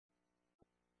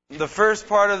The first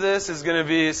part of this is going to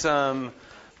be some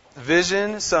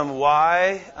vision, some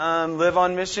why live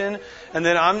on mission. And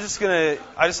then I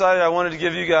decided I wanted to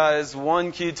give you guys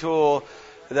one key tool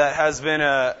that has been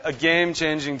a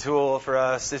game-changing tool for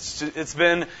us. It's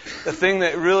been a thing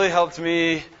that really helped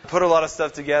me put a lot of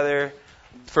stuff together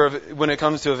for when it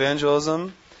comes to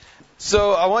evangelism.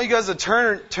 So I want you guys to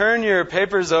turn your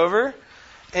papers over,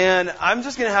 and I'm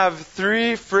just going to have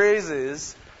 3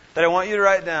 phrases that I want you to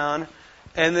write down,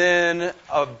 and then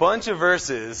a bunch of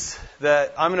verses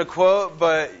that I'm going to quote,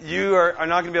 but you are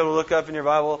not going to be able to look up in your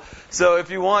Bible. So if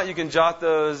you want, you can jot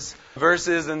those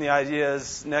verses and the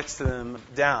ideas next to them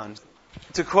down.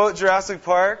 To quote Jurassic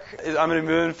Park, I'm going to be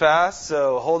moving fast,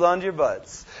 so hold on to your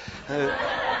butts.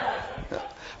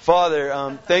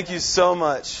 Father, thank you so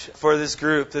much for this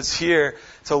group that's here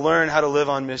to learn how to live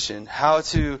on mission, how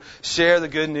to share the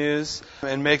good news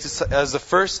and make this as the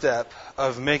first step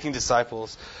of making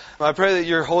disciples. I pray that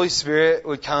your Holy Spirit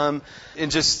would come and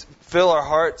just fill our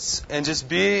hearts and just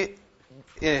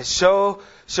show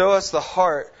us the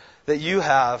heart that you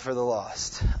have for the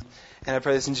lost. And I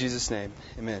pray this in Jesus' name.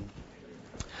 Amen.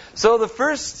 So the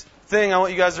first thing I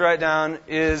want you guys to write down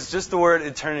is just the word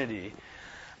eternity.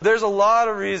 There's a lot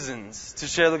of reasons to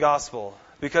share the gospel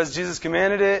because Jesus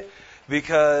commanded it,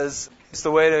 because it's the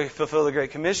way to fulfill the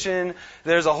Great Commission.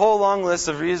 There's a whole long list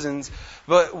of reasons.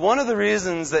 But one of the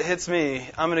reasons that hits me,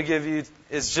 I'm going to give you,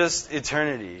 is just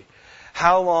eternity.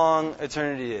 How long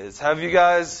eternity is. Have you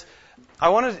guys... I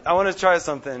want to try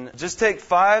something. Just take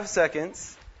 5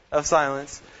 seconds of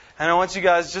silence, and I want you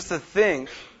guys just to think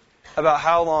about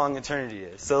how long eternity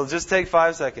is. So just take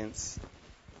 5 seconds.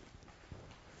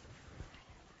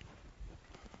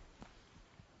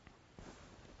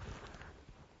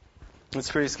 It's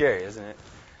pretty scary, isn't it?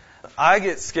 I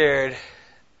get scared,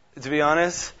 to be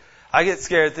honest. I get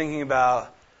scared thinking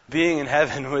about being in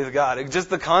heaven with God. Just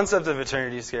the concept of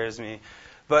eternity scares me.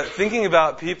 But thinking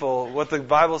about people, what the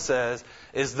Bible says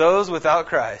is those without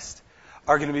Christ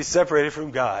are going to be separated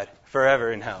from God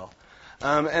forever in hell.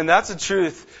 And that's a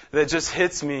truth that just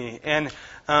hits me. And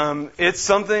it's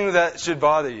something that should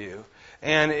bother you.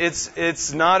 And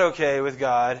it's not okay with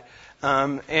God.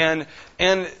 And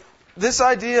this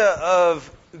idea of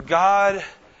God,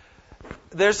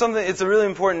 it's a really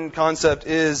important concept,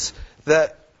 is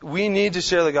that we need to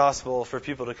share the gospel for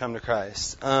people to come to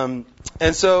Christ.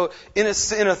 And so in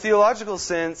a theological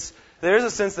sense, there is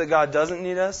a sense that God doesn't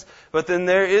need us, but then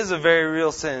there is a very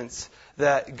real sense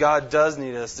that God does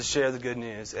need us to share the good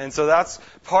news. And so that's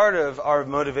part of our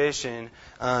motivation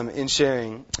in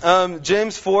sharing.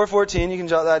 James 4:14, you can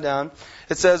jot that down.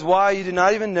 It says, "Why, you do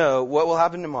not even know what will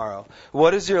happen tomorrow.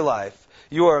 What is your life?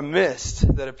 You are a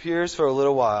mist that appears for a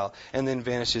little while and then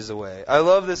vanishes away." I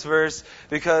love this verse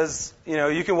because,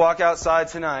 you can walk outside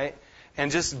tonight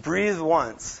and just breathe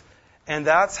once, and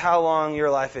that's how long your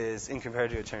life is in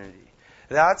compared to eternity.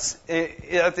 That's,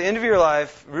 at the end of your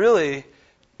life, really,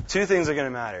 2 things are going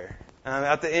to matter.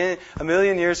 At the end,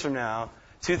 1,000,000 years from now,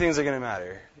 2 things are going to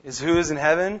matter. Is who is in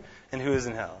heaven and who is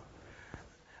in hell.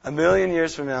 1,000,000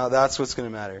 years from now, that's what's going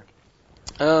to matter.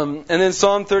 And then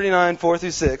Psalm 39,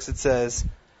 4-6, it says,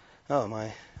 oh,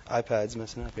 my iPad's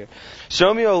messing up here.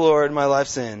 "Show me, O Lord, my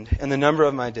life's end and the number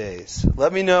of my days.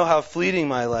 Let me know how fleeting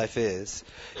my life is.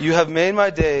 You have made my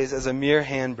days as a mere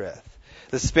handbreadth.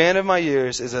 The span of my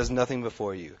years is as nothing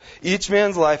before you. Each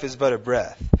man's life is but a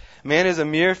breath. Man is a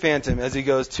mere phantom as he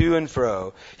goes to and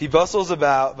fro. He bustles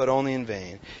about, but only in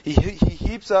vain. He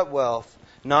heaps up wealth,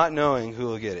 not knowing who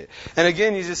will get it." And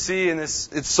again, you just see in this,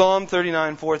 it's Psalm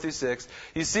 39, 4-6.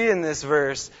 You see in this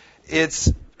verse,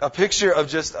 it's a picture of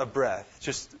just a breath,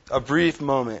 just a brief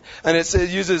moment. And it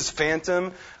uses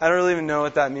phantom. I don't really even know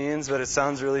what that means, but it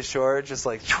sounds really short, just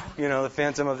like, the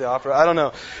Phantom of the Opera. I don't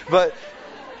know. But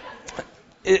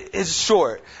it's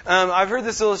short. I've heard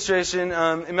this illustration.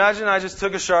 Imagine I just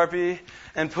took a Sharpie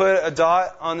and put a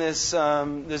dot on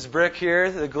this brick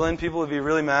here. The Glen people would be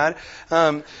really mad.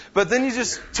 But then you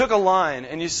just took a line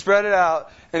and you spread it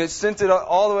out and it sent it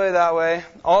all the way that way,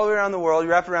 all the way around the world. You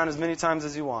wrap it around as many times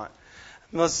as you want.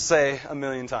 Let's say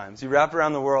 1,000,000 times. You wrap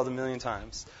around the world 1,000,000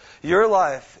 times. Your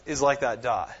life is like that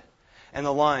dot, and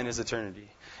the line is eternity.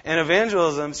 And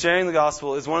evangelism, sharing the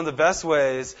gospel, is one of the best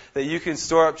ways that you can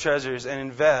store up treasures and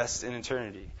invest in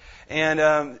eternity.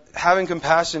 And having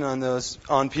compassion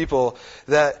on people,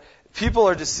 that people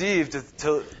are deceived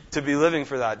to be living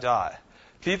for that dot.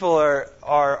 People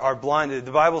are blinded.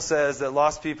 The Bible says that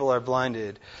lost people are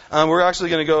blinded. We're actually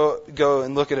going to go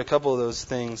and look at a couple of those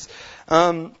things.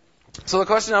 So the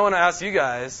question I want to ask you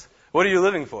guys, what are you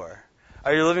living for?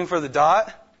 Are you living for the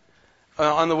dot?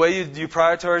 on the way you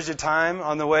prioritize your time,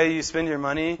 on the way you spend your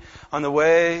money, on the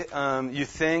way you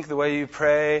think, the way you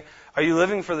pray? Are you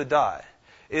living for the dot?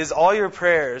 Is all your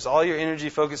prayers, all your energy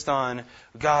focused on,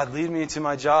 God, lead me to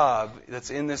my job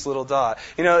that's in this little dot?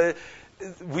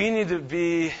 We need to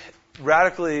be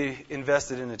radically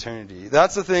invested in eternity.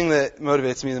 That's the thing that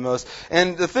motivates me the most.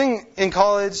 And the thing in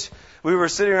college, we were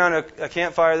sitting around a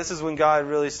campfire. This is when God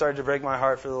really started to break my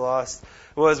heart for the lost.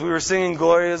 We were singing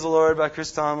Glory is the Lord by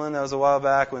Chris Tomlin. That was a while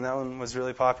back when that one was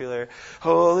really popular.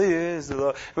 Holy is the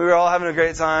Lord. We were all having a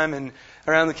great time and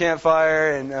around the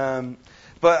campfire.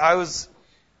 But I was,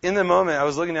 in the moment, I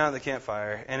was looking down at the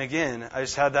campfire. And again, I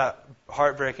just had that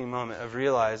heartbreaking moment of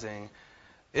realizing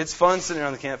it's fun sitting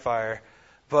around the campfire,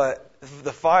 but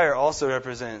the fire also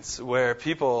represents where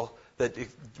people that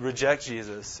reject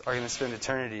Jesus are going to spend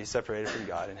eternity separated from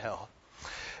God in hell.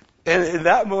 And in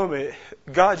that moment,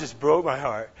 God just broke my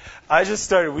heart. I just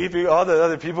started weeping. All the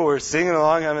other people were singing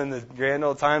along, having the grand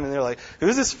old time, and they're like,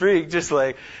 who's this freak just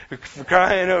like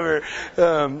crying over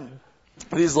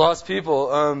these lost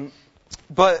people?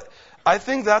 But I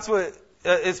think that's what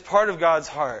is part of God's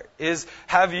heart, is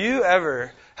have you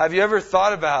ever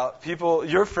thought about people,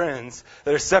 your friends,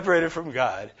 that are separated from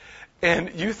God,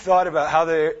 and you thought about how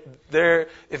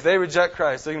if they reject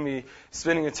Christ, they're going to be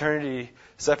spending eternity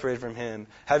separated from Him?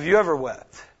 Have you ever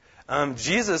wept?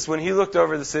 Jesus, when He looked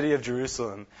over the city of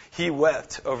Jerusalem, He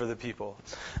wept over the people.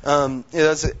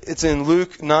 It's in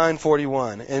Luke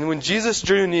 9:41. And when Jesus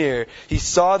drew near, He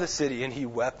saw the city and He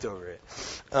wept over it.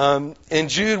 In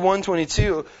Jude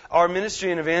 1:22, our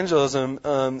ministry in evangelism,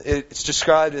 it's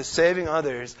described as saving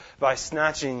others by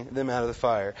snatching them out of the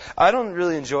fire. I don't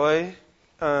really enjoy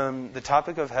the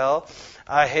topic of hell.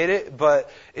 I hate it, but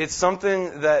it's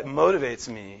something that motivates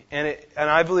me, and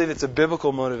I believe it's a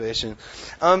biblical motivation.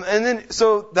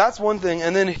 So that's one thing.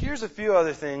 And then here's a few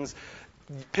other things.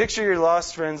 Picture your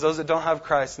lost friends, those that don't have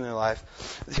Christ in their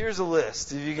life. Here's a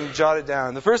list, if you can jot it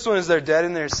down. The first one is they're dead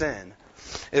in their sin.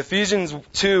 Ephesians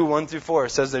 2:1-4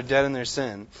 says they're dead in their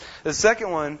sin. The second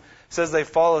one says they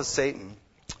follow Satan.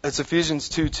 It's Ephesians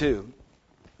 2:2.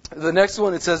 The next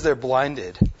one, it says they're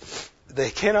blinded. They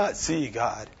cannot see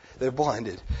God. They're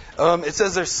blinded. It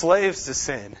says they're slaves to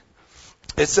sin.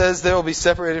 It says they will be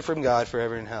separated from God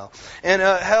forever in hell. And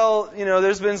hell,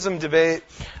 there's been some debate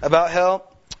about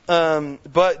hell.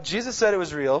 But Jesus said it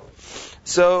was real.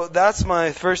 So that's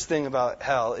my first thing about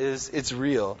hell, is it's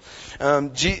real.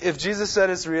 If Jesus said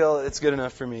it's real, it's good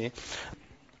enough for me.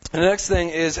 The next thing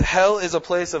is hell is a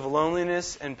place of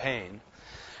loneliness and pain.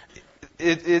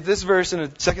 This verse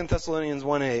in 2 Thessalonians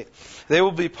 1:8, they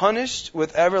will be punished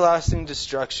with everlasting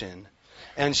destruction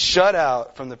and shut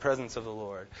out from the presence of the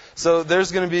Lord. So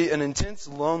there's going to be an intense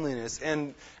loneliness.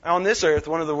 And on this earth,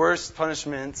 one of the worst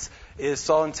punishments is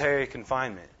solitary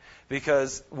confinement,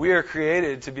 because we are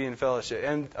created to be in fellowship.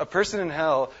 And a person in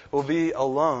hell will be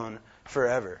alone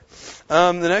forever.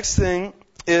 The next thing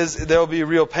is there will be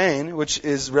real pain, which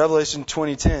is Revelation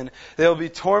 20:10. They will be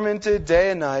tormented day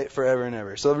and night forever and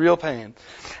ever. So real pain.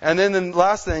 And then the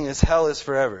last thing is hell is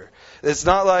forever. It's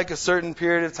not like a certain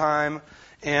period of time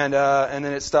and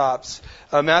then it stops.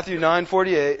 Matthew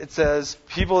 9:48, it says,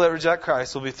 people that reject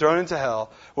Christ will be thrown into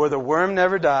hell, where the worm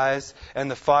never dies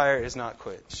and the fire is not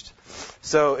quenched.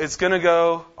 So it's going to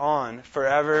go on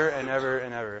forever and ever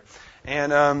and ever.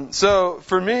 And so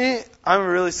for me, I'm a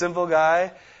really simple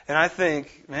guy. And I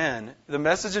think, man, the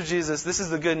message of Jesus, this is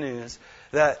the good news,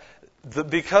 that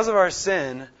because of our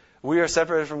sin, we are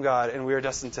separated from God and we are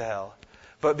destined to hell.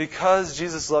 But because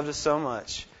Jesus loved us so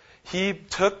much, He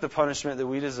took the punishment that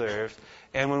we deserved.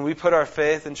 And when we put our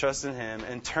faith and trust in Him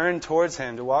and turn towards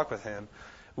Him to walk with Him,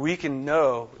 we can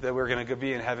know that we're going to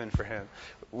be in heaven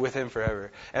with Him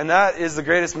forever. And that is the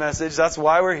greatest message. That's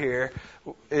why we're here.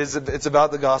 It's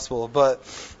about the gospel. But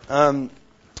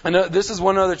I know this is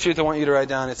one other truth I want you to write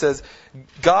down. It says,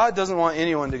 God doesn't want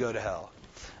anyone to go to hell.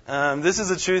 This is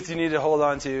a truth you need to hold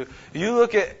on to. You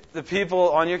look at the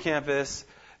people on your campus,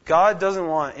 God doesn't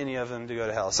want any of them to go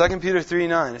to hell. 2 Peter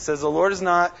 3:9, it says, the Lord is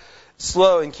not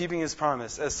slow in keeping His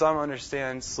promise, as some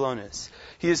understand slowness.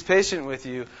 He is patient with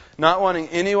you, not wanting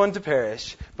anyone to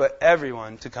perish, but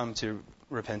everyone to come to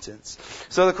repentance.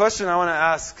 So the question I want to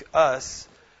ask us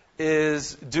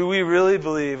is, do we really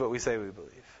believe what we say we believe?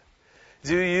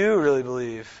 Do you really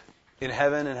believe in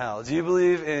heaven and hell? Do you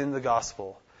believe in the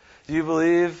gospel? Do you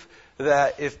believe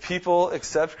that if people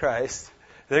accept Christ,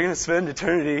 they're going to spend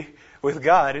eternity with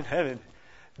God in heaven?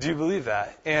 Do you believe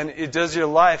that? And does your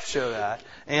life show that?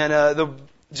 And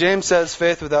James says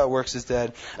faith without works is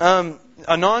dead.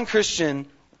 A non-Christian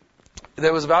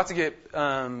that was about to get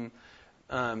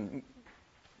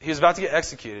he was about to get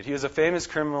executed. He was a famous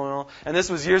criminal, and this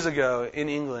was years ago in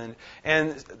England.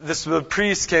 And the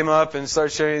priest came up and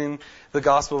started sharing the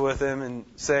gospel with him and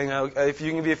saying, oh, if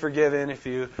you can be forgiven, if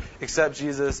you accept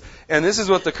Jesus. And this is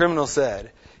what the criminal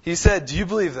said. He said, do you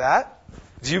believe that?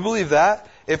 Do you believe that?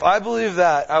 If I believe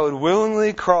that, I would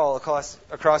willingly crawl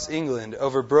across England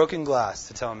over broken glass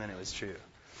to tell men it was true.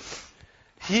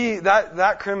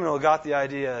 That criminal got the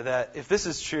idea that if this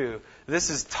is true, this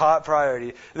is top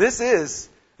priority. This is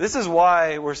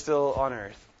why we're still on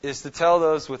earth, is to tell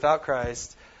those without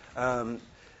Christ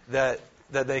that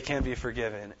they can be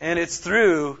forgiven. And it's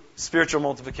through spiritual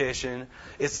multiplication.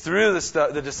 It's through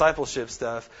the discipleship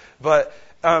stuff. But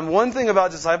one thing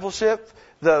about discipleship,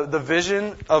 the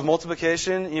vision of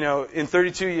multiplication, in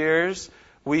 32 years,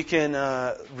 we can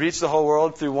reach the whole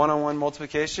world through one-on-one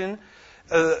multiplication.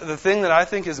 The thing that I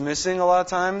think is missing a lot of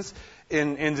times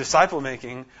in disciple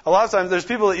making, a lot of times there's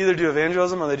people that either do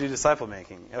evangelism or they do disciple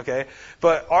making, okay?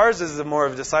 But ours is more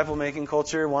of a disciple making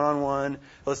culture, one-on-one,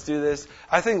 let's do this.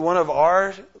 I think one of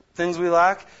our things we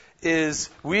lack is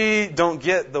we don't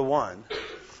get the one.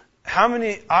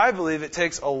 I believe it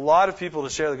takes a lot of people to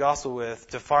share the gospel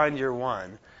with to find your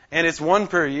one. And it's one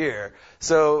per year.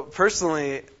 So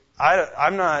personally,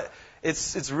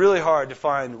 it's really hard to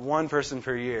find one person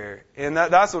per year. And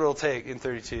that's what it'll take in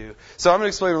 32. So I'm going to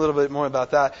explain a little bit more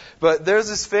about that. But there's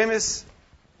this famous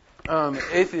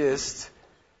atheist.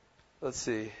 Let's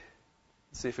see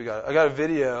if we got it. I got a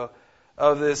video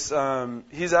of this.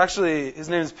 His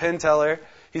name is Penn Teller.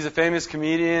 He's a famous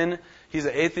comedian. He's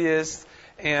an atheist.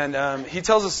 And he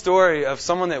tells a story of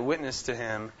someone that witnessed to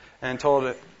him and told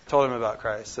him about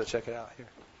Christ. So check it out here.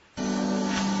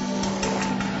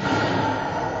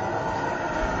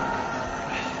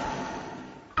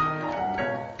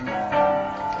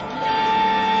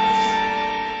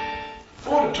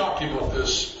 Talk to you about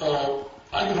this.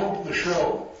 I get home from the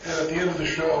show, and at the end of the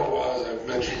show, as I've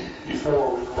mentioned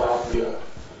before, we go out,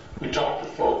 we talk to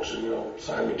folks and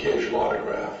sign an occasional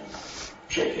autograph,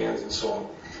 and shake hands, and so on.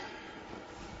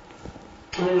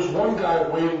 And there was one guy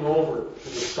waiting over to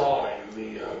the side,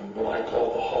 what I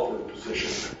call the hover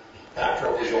position, after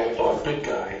I was old dog, big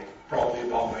guy, probably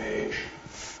about my age.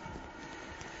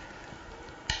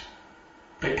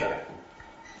 Big guy.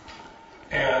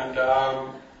 And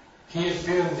he had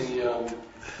been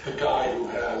the guy who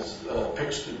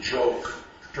picks the joke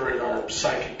during our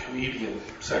psychic comedian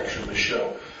section of the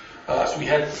show. So we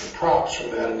had the props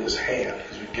from that in his hand,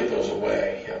 because we'd give those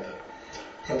away. He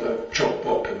had the joke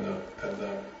book and the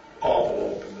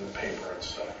envelope and the paper and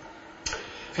stuff.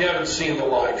 If you haven't seen the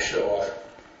live show,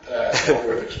 that's not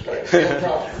worth explaining. He had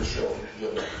props for the show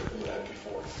the night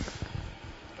before.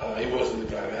 He wasn't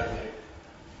the guy that night.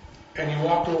 And he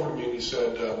walked over to me and he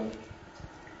said,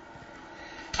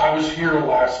 I was here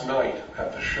last night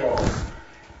at the show,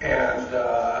 and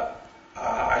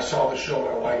I saw the show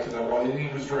and I liked it. And he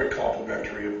was very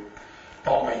complimentary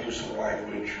about my use of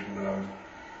language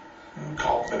and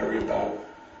complimentary about,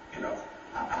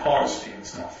 honesty and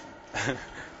stuff.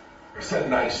 He said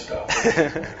nice stuff.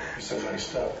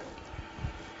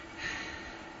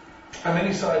 And then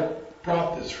he said, I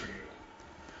brought this for you.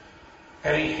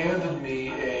 And he handed me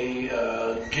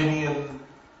a Gideon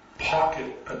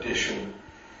Pocket Edition.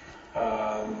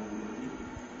 I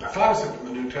thought it was from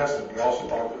the New Testament, but I also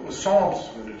thought it was Psalms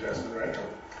from the New Testament, right?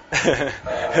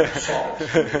 Psalms,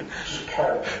 just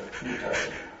part of the New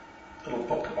Testament. A little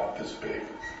book about this big,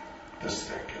 this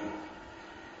thick.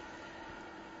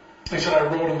 He said, I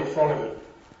wrote in the front of it,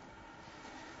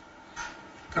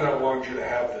 and I wanted you to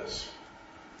have this.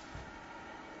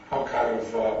 I'm kind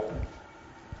of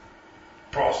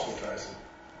proselytizing.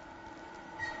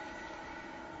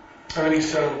 And then he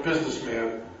said, I'm a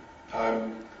businessman.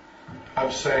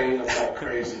 I'm sane, I'm not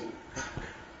crazy.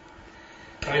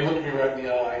 And he looked me right in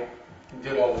the eye and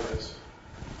did all of this.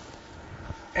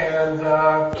 And it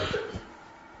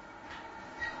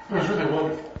was really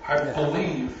wonderful. I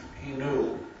believe he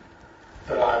knew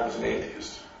that I was an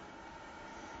atheist.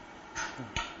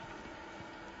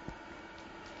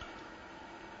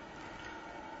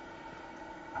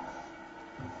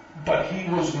 But he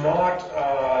was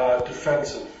not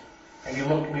defensive. And he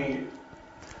looked me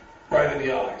right in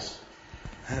the eyes.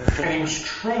 And he was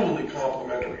truly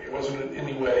complimentary. It wasn't in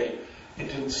any way, it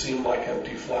didn't seem like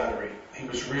empty flattery. He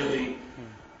was really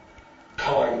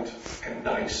kind and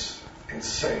nice and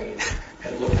sane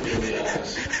and looked me in the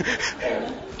eyes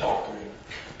and talked to me.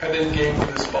 And then gave me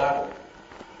this Bible.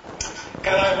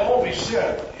 And I've always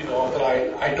said, that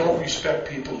I don't respect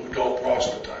people who don't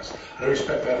proselytize. I don't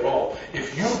respect that at all.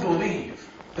 If you believe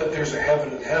that there's a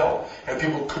heaven and hell, and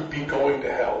people could be going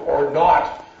to hell, or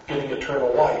not getting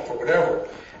eternal life, or whatever,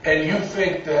 and you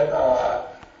think that,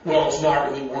 well, it's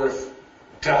not really worth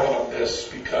telling them this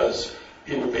because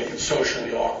it would make it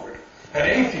socially awkward. And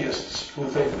atheists who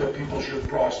think that people should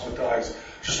proselytize,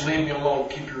 just leave me alone,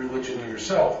 keep your religion to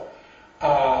yourself.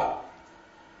 How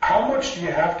much do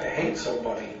you have to hate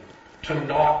somebody to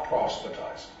not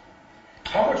proselytize?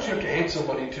 How much do you have to hate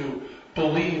somebody to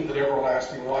believe that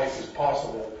everlasting life is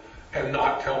possible and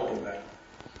not tell them that?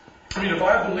 I mean, if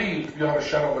I believed beyond a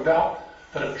shadow of a doubt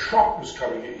that a truck was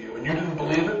coming at you and you didn't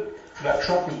believe it, that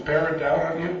truck was bearing down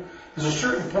on you, there's a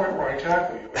certain point where I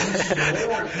tackle you. And this is the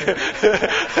Lord.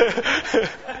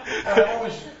 And I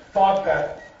always thought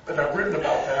that, and I've written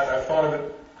about that, I've thought of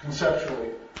it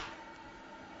conceptually.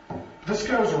 This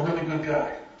guy was a really good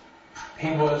guy.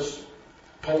 He was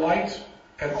polite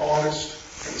and honest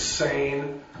and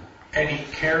sane, and he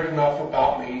cared enough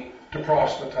about me to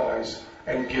proselytize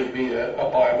and give me a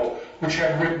Bible, which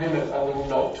had written in it a little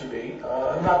note to me,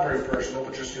 not very personal,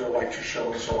 but just, like to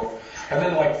show and so on. And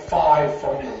then like 5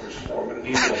 phone numbers for him and an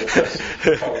email address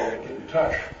if I want to get in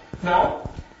touch. Now,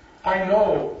 I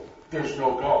know there's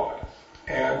no God,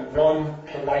 and one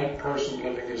polite person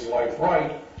living his life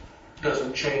right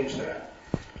doesn't change that.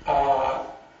 But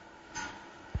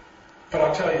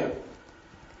I'll tell you,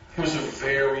 he was a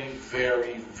very,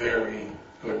 very, very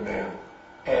good man.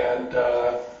 And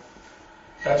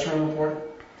that's really important.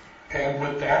 And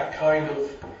with that kind of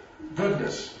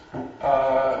goodness,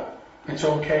 it's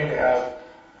okay to have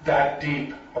that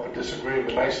deep of a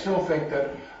disagreement. I still think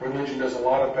that religion does a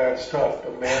lot of bad stuff,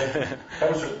 but man,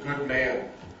 that was a good man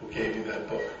who gave you that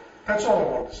book. That's all I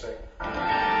wanted to say.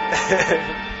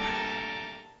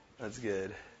 That's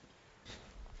good.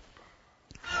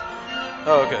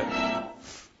 Oh, okay.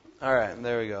 All right,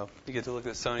 there we go. You get to look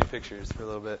at Sony pictures for a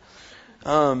little bit.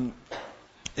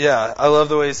 Yeah, I love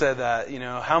the way you said that.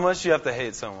 How much do you have to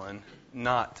hate someone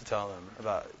not to tell them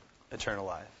about eternal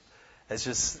life? It's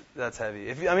just, that's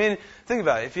heavy. Think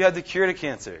about it. If you had the cure to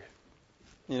cancer,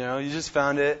 you just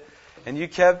found it, and you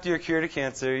kept your cure to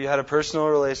cancer, you had a personal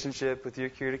relationship with your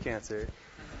cure to cancer,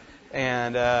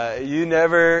 and you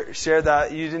never shared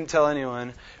that, you didn't tell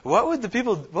anyone, what would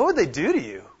they do to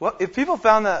you? If people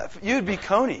found that, you would be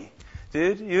Coney,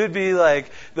 dude. You would be like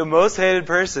the most hated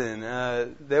person.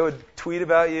 They would tweet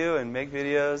about you and make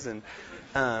videos, and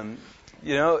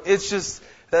it's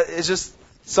just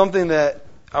something that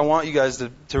I want you guys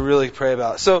to really pray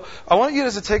about. So I want you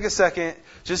guys to take a second,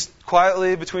 just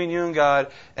quietly between you and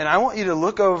God, and I want you to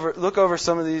look over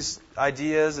some of these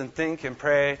ideas and think and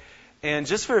pray, and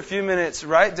just for a few minutes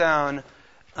write down,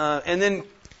 and then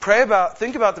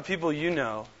think about the people you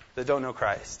know that don't know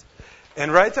Christ, and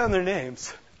write down their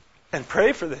names and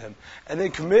pray for them, and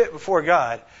then commit before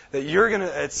God that you're going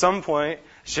to at some point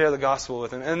share the gospel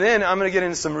with them. And then I'm going to get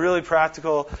into some really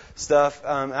practical stuff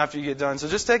after you get done. So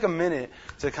just take a minute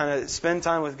to kind of spend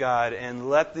time with God and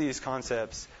let these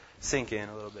concepts sink in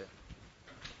a little bit.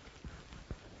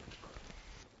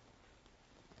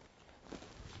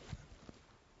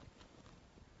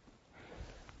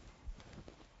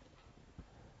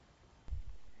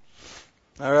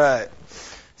 All right.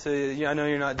 So I know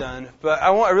you're not done, but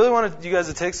I really wanted you guys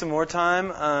to take some more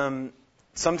time,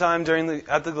 sometime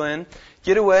at the Glen.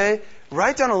 Get away,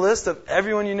 write down a list of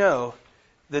everyone you know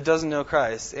that doesn't know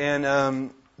Christ,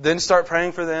 and then start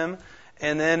praying for them.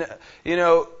 And then,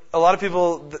 a lot of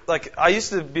people, I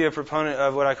used to be a proponent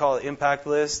of what I call an impact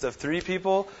list of 3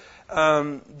 people,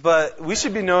 but we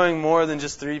should be knowing more than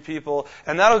just 3 people,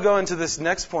 and that'll go into this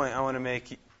next point I want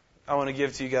to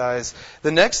give to you guys.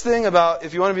 The next thing about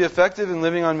if you want to be effective in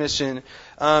living on mission,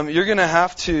 you're going to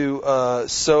have to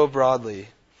sow broadly.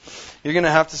 You're going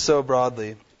to have to sow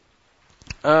broadly.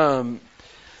 And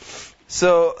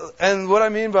what I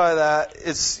mean by that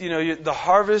is, the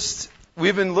harvest.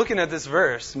 We've been looking at this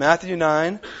verse, Matthew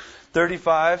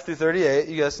 9:35 through 38.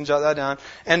 You guys can jot that down.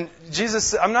 And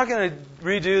Jesus, I'm not going to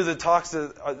redo the talks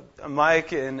that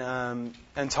Mike and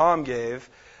Tom gave,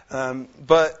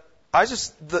 but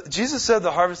Jesus said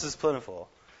the harvest is plentiful.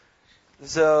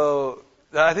 So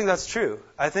I think that's true.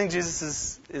 I think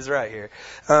Jesus is right here,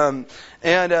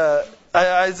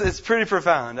 it's pretty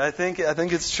profound. I think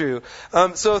it's true.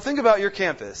 So think about your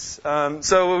campus.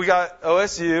 So we got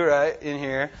OSU right in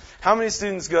here. How many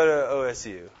students go to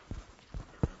OSU?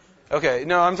 Okay,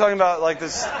 no, I'm talking about like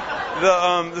this,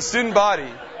 the student body.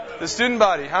 The student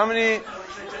body. How many?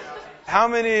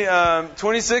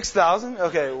 26,000.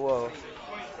 Okay, whoa.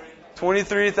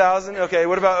 23,000. Okay,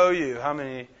 what about OU? How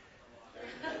many?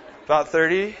 About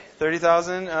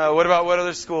 30,000. What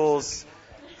other schools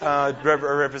are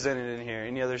represented in here?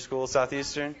 Any other schools?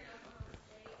 Southeastern?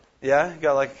 Yeah,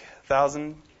 got like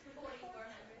 1,000.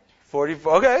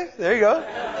 44. Okay, there you go.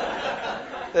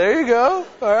 There you go.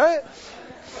 All right.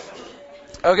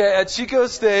 Okay, at Chico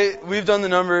State, we've done the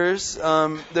numbers.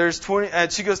 There's 20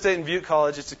 at Chico State and Butte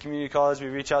College. It's a community college. We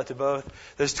reach out to both.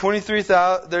 There's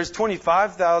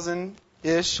 25,000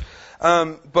 ish,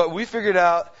 but we figured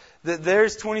out that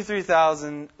there's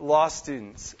 23,000 lost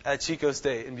students at Chico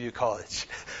State and Butte College.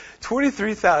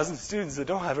 23,000 students that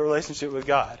don't have a relationship with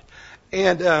God,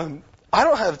 and I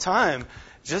don't have time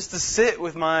just to sit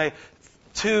with my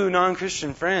 2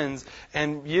 non-Christian friends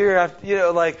and year after,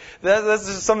 that's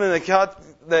just something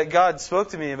that God spoke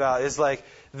to me about. Is like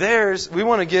we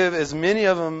want to give as many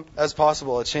of them as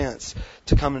possible a chance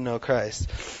to come to know Christ.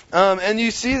 And you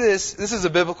see this is a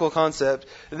biblical concept.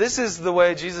 This is the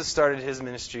way Jesus started his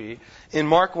ministry. In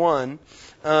Mark 1,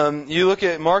 you look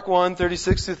at Mark 1,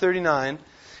 36 through 39,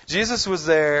 Jesus was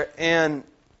there, and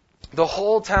the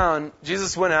whole town,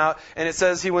 Jesus went out, and it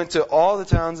says he went to all the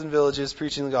towns and villages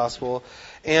preaching the gospel,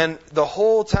 and the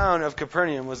whole town of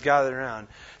Capernaum was gathered around.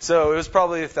 So it was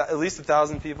probably at least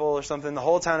 1,000 people or something, the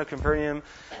whole town of Capernaum,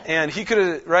 and he could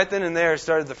have, right then and there,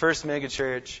 started the first mega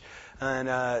church,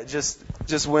 and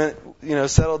just went,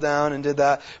 settled down and did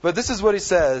that. But this is what he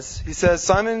says. He says,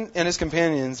 Simon and his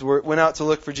companions went out to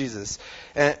look for Jesus,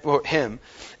 him.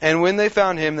 And when they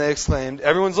found him, they exclaimed,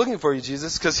 "Everyone's looking for you,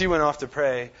 Jesus," because he went off to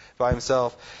pray by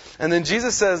himself. And then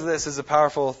Jesus says this is a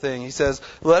powerful thing. He says,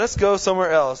 "Let us go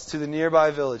somewhere else to the nearby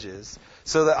villages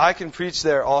so that I can preach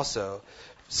there also.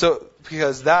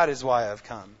 Because that is why I've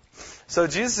come." So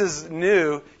Jesus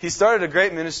knew, he started a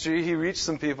great ministry, he reached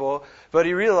some people, but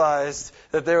he realized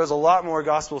that there was a lot more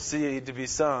gospel seed to be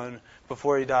sown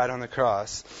before he died on the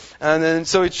cross. And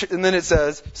then it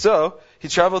says, so he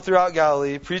traveled throughout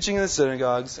Galilee, preaching in the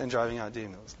synagogues and driving out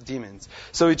demons.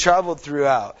 So he traveled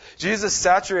throughout. Jesus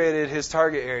saturated his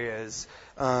target areas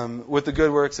with the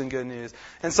good works and good news.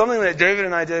 And something that David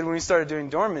and I did when we started doing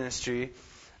dorm ministry,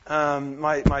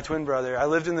 my twin brother, I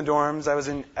lived in the dorms, I was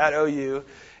at OU.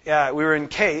 Yeah, we were in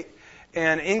Kate,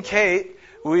 and in Kate,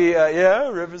 we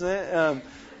represent.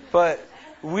 But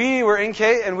we were in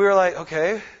Kate, and we were like,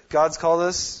 okay, God's called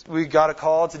us. We got a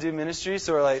call to do ministry,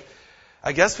 so we're like,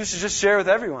 I guess we should just share with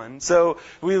everyone. So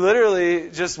we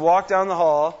literally just walked down the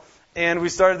hall, and we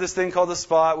started this thing called The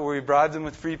Spot, where we bribed them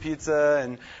with free pizza,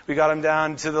 and we got them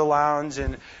down to the lounge,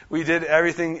 and we did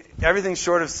everything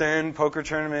short of sin, poker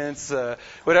tournaments,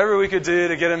 whatever we could do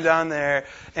to get them down there.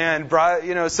 And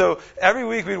so every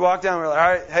week we'd walk down, and we're like,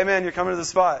 all right, hey man, you're coming to The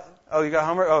Spot. Oh, you got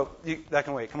homework? Oh, that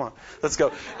can wait. Come on, let's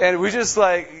go. And we just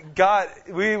we got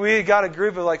a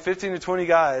group of 15 to 20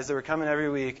 guys that were coming every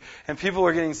week, and people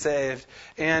were getting saved.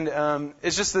 And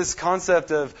it's just this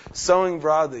concept of sowing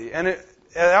broadly. And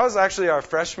that was actually our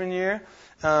freshman year.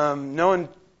 No one,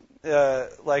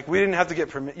 we didn't have to get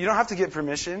permission. You don't have to get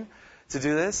permission to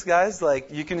do this, guys.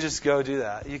 You can just go do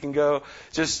that. You can go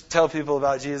just tell people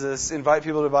about Jesus, invite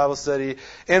people to Bible study.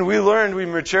 And we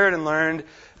matured and learned.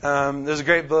 There's a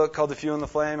great book called The Fuel and the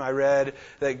Flame I read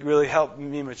that really helped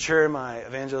me mature my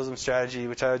evangelism strategy,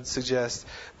 which I would suggest.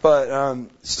 But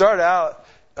start out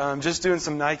just doing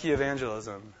some Nike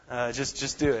evangelism.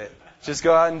 Just do it. Just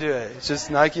go out and do it. It's just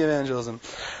Nike evangelism.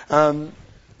 And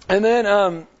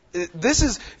then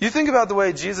you think about the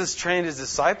way Jesus trained his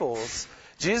disciples.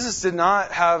 Jesus did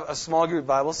not have a small group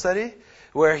Bible study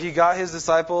where he got his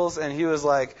disciples and he was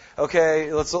like,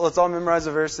 okay, let's all memorize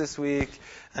a verse this week,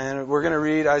 and we're going to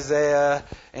read Isaiah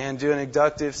and do an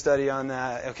inductive study on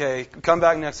that. Okay, come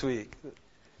back next week.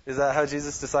 Is that how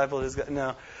Jesus discipled his guys?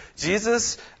 No.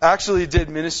 Jesus actually did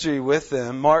ministry with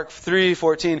them. Mark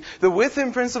 3:14. The with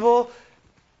him principle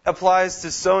applies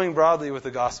to sowing broadly with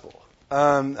the gospel.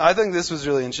 I think this was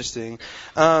really interesting.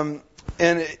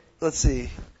 Let's see.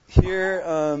 Here,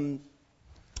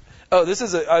 this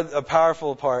is a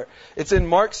powerful part. It's in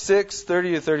Mark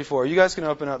 6:30 to 34. You guys can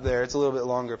open up there. It's a little bit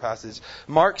longer passage.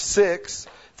 Mark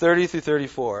 6:30 through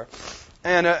 34.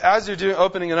 And as you're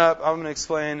opening it up, I'm going to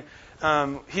explain.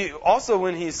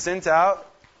 When he sent out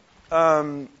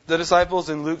the disciples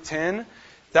in Luke 10,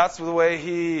 that's the way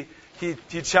he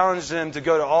challenged them to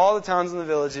go to all the towns and the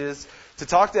villages, to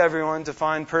talk to everyone, to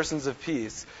find persons of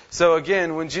peace. So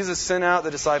again, when Jesus sent out the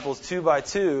disciples 2 by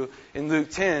 2 in Luke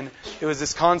 10, it was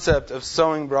this concept of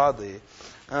sowing broadly.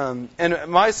 And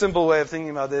my simple way of thinking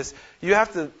about this, you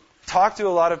have to talk to a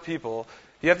lot of people.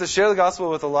 You have to share the gospel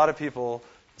with a lot of people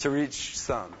to reach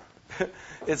some.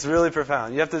 It's really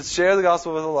profound. You have to share the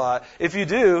gospel with a lot. If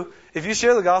you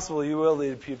share the gospel, you will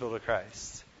lead people to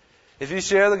Christ. If you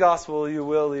share the gospel, you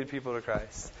will lead people to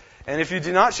Christ. And if you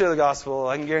do not share the gospel,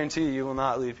 I can guarantee you will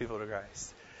not lead people to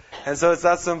Christ. And so it's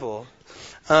that simple.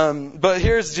 But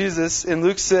here's Jesus in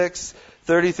Luke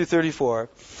 6:30 through 34.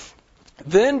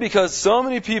 Then, because so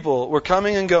many people were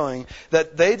coming and going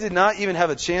that they did not even have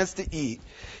a chance to eat,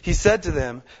 he said to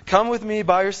them, "Come with me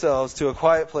by yourselves to a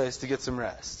quiet place to get some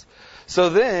rest." So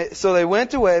they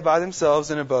went away by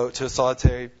themselves in a boat to a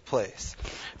solitary place.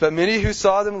 But many who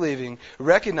saw them leaving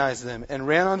recognized them and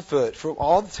ran on foot from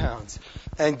all the towns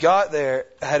and got there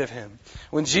ahead of him.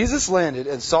 When Jesus landed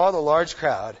and saw the large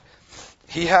crowd,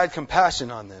 he had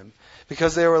compassion on them,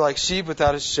 because they were like sheep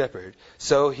without a shepherd.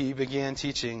 So he began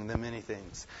teaching them many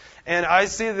things. And I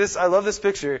love this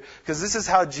picture, because this is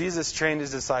how Jesus trained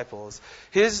his disciples.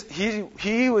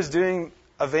 He was doing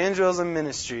evangelism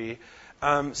ministry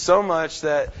so much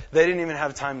that they didn't even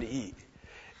have time to eat.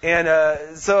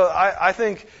 And so I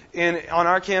think on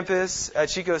our campus at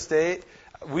Chico State,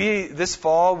 this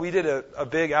fall we did a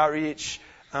big outreach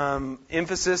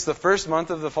emphasis. The first month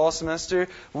of the fall semester,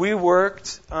 we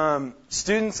worked,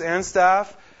 students and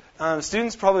staff.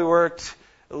 Students probably worked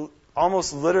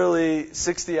almost literally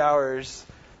 60 hours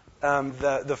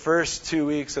the first 2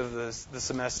 weeks of the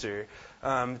semester,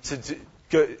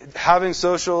 having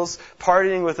socials,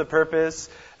 partying with a purpose.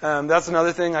 That's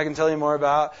another thing I can tell you more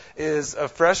about, is a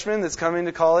freshman that's coming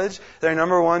to college, their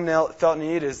number one felt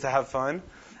need is to have fun.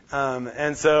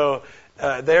 And so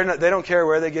they don't care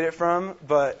where they get it from,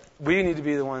 but we need to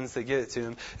be the ones that get it to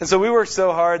them. And so we worked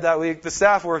so hard that week. The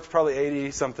staff worked probably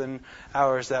 80-something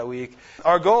hours that week.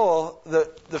 Our goal,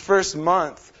 the first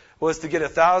month, was to get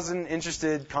 1,000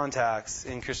 interested contacts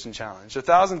in Christian Challenge.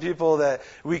 1,000 people that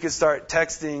we could start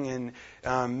texting and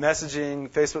messaging,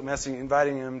 Facebook messaging,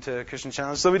 inviting them to Christian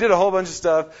Challenge. So we did a whole bunch of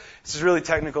stuff. This is really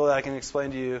technical that I can explain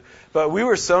to you. But we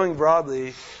were sowing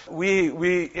broadly.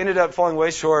 We ended up falling way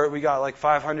short. We got like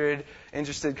 500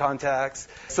 interested contacts.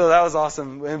 So that was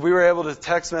awesome. And we were able to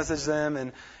text message them.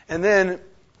 And then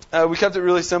we kept it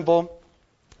really simple.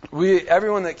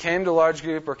 Everyone that came to large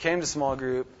group or came to small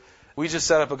group, we just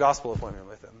set up a gospel appointment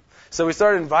with them. So we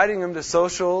started inviting them to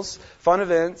socials, fun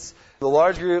events, the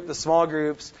large group, the small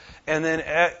groups, and then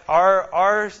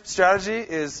our strategy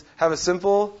is have a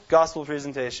simple gospel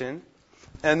presentation,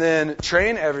 and then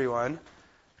train everyone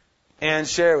and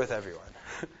share with everyone.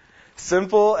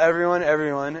 Simple,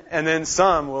 everyone, and then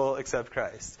some will accept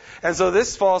Christ. And so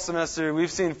this fall semester,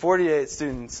 we've seen 48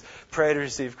 students pray to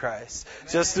receive Christ,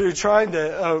 just through trying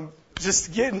to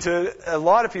just get into a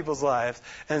lot of people's lives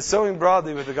and sowing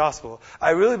broadly with the gospel.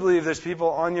 I really believe there's people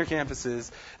on your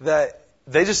campuses that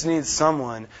they just need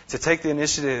someone to take the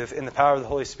initiative in the power of the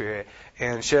Holy Spirit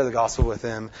and share the gospel with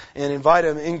them and invite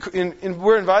them.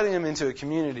 We're inviting them into a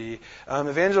community.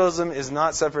 Evangelism is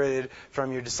not separated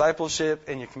from your discipleship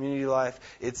and your community life.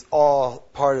 It's all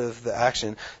part of the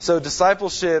action. So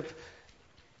discipleship,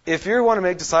 if you want to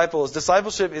make disciples,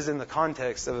 discipleship is in the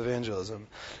context of evangelism.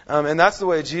 And that's the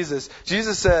way Jesus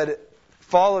said,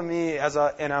 "Follow me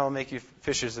and I will make you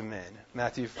fishers of men."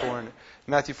 Matthew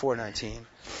 4:19.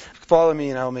 Follow me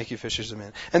and I will make you fishers of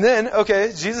men. And then,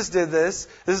 okay, Jesus did this.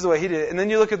 This is the way he did it. And then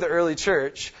you look at the early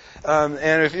church. And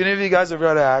if any of you guys have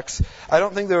read Acts, I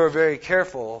don't think they were very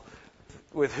careful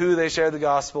with who they shared the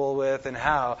gospel with and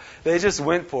how. They just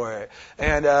went for it.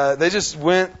 And they just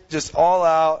went all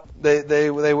out. They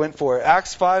went for it.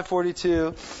 Acts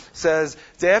 5:42 says,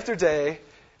 "Day after day,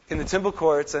 in the temple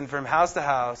courts and from house to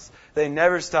house, they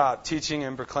never stopped teaching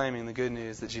and proclaiming the good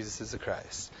news that Jesus is the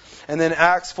Christ." And then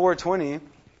Acts 4:20,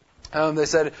 they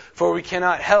said, "For we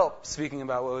cannot help speaking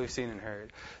about what we've seen and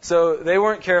heard." So they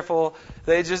weren't careful.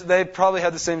 They probably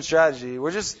had the same strategy.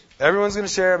 Everyone's going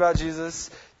to share about Jesus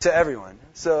to everyone.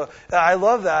 So I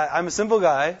love that. I'm a simple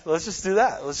guy. Let's just do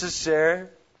that. Let's just share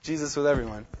Jesus with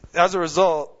everyone. As a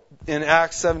result, in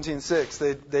Acts 17:6,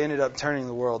 they ended up turning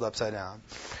the world upside down.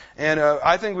 And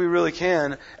I think we really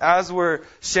can, as we're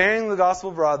sharing the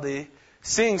gospel broadly,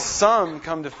 seeing some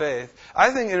come to faith. I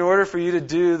think in order for you to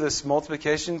do this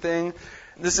multiplication thing,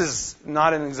 this is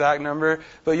not an exact number,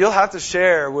 but you'll have to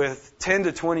share with 10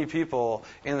 to 20 people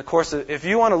in the course of, if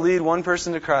you want to lead one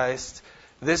person to Christ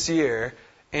this year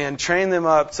and train them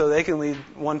up so they can lead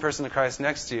one person to Christ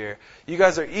next year, you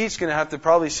guys are each going to have to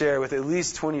probably share with at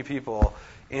least 20 people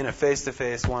in a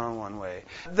face-to-face, one-on-one way.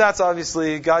 That's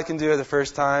obviously, God can do it the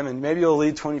first time, and maybe you'll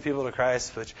lead 20 people to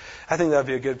Christ, which I think that would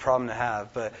be a good problem to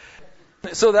have. But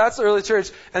so that's the early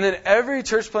church. And then every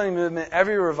church planting movement,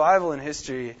 every revival in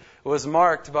history was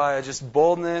marked by just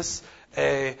boldness,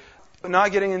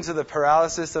 not getting into the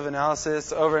paralysis of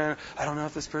analysis over, and I don't know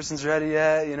if this person's ready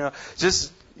yet,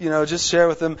 just share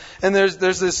with them. And there's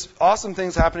this awesome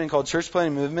things happening called church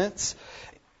planting movements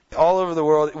all over the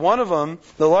world. One of them,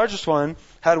 the largest one,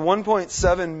 had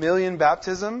 1.7 million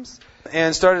baptisms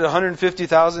and started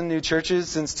 150,000 new churches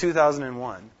since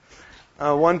 2001.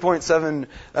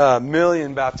 1.7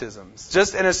 million baptisms.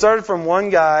 And it started from one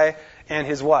guy and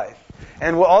his wife.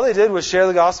 And all they did was share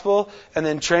the gospel and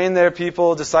then train their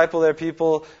people, disciple their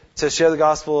people to share the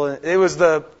gospel. It was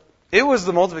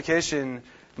the multiplication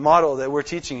model that we're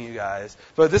teaching you guys.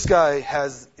 But this guy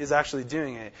is actually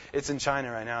doing it. It's in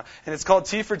China right now. And it's called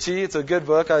T for T. It's a good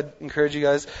book. I'd encourage you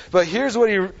guys. But here's what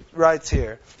he writes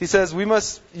here. He says, we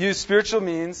must use spiritual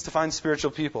means to find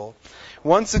spiritual people.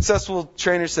 One successful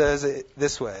trainer says it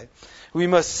this way. We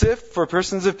must sift for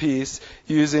persons of peace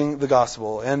using the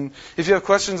gospel. And if you have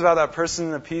questions about that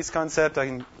person of peace concept, I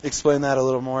can explain that a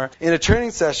little more. In a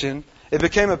training session, it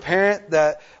became apparent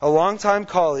that a longtime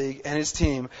colleague and his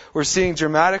team were seeing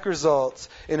dramatic results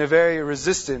in a very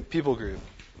resistant people group.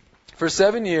 For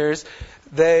 7 years,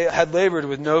 they had labored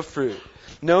with no fruit,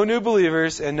 no new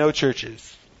believers, and no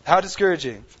churches. How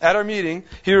discouraging. At our meeting,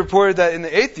 he reported that in the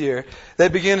 8th year, they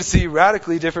began to see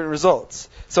radically different results.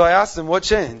 So I asked him what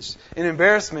changed. In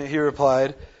embarrassment, he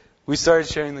replied, we started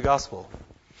sharing the gospel.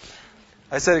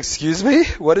 I said, excuse me?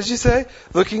 What did you say?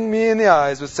 Looking me in the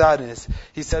eyes with sadness,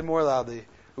 he said more loudly,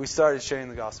 we started sharing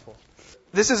the gospel.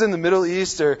 This is in the Middle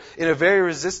East or in a very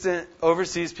resistant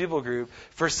overseas people group.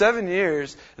 For 7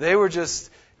 years, they were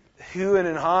just hooing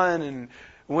and hawing and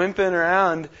wimping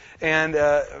around and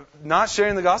not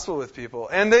sharing the gospel with people.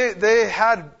 And they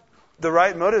had the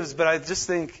right motives, but I just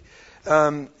think,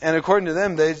 and according to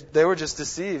them, they were just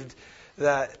deceived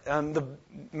that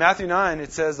Matthew 9,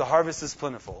 it says the harvest is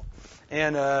plentiful.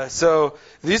 And so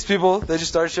these people, they just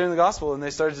started sharing the gospel, and they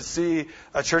started to see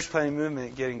a church planting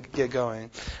movement get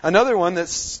going. Another one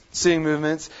that's seeing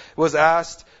movements was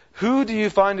asked, who do you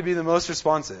find to be the most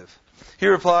responsive? He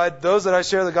replied, those that I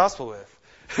share the gospel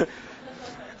with.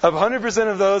 Of 100%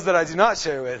 of those that I do not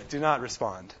share with, do not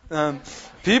respond.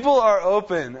 People are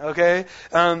open, okay?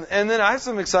 And then I have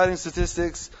some exciting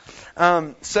statistics.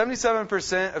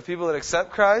 77% of people that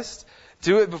accept Christ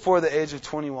do it before the age of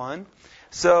 21.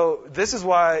 So this is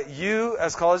why you,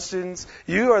 as college students,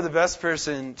 you are the best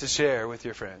person to share with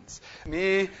your friends.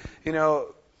 Me,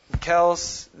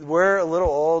 Kels, we're a little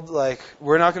old.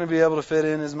 We're not going to be able to fit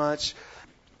in as much.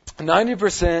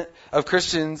 90% of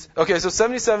Christians, okay, so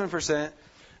 77%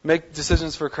 make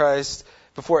decisions for Christ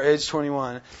before age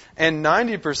 21. And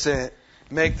 90%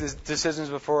 make the decisions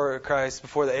before Christ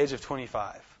before the age of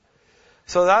 25.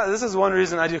 So this is one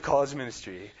reason I do college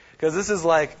ministry. Because this is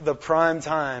like the prime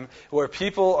time where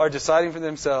people are deciding for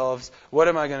themselves, what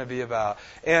am I going to be about?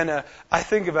 And I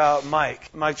think about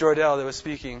Mike Jordell that was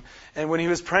speaking. And when he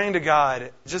was praying to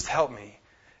God, just help me.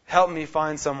 Help me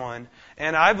find someone.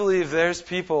 And I believe there's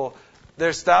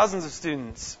thousands of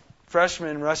students,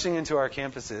 freshmen rushing into our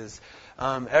campuses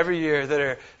every year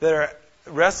that are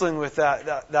wrestling with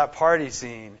that party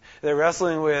scene. They're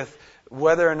wrestling with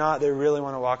whether or not they really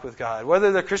want to walk with God,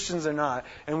 whether they're Christians or not.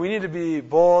 And we need to be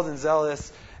bold and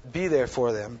zealous, be there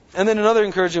for them. And then another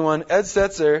encouraging one, Ed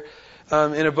Stetzer,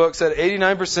 in a book, said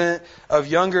 89% of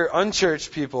younger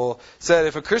unchurched people said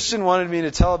if a Christian wanted me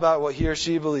to tell about what he or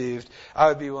she believed, I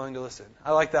would be willing to listen.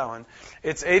 I like that one.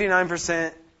 It's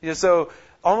 89%. So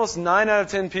almost 9 out of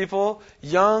 10 people,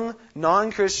 young,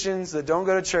 non-Christians that don't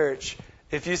go to church,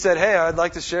 if you said, hey, I'd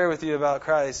like to share with you about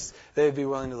Christ, they would be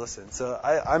willing to listen. So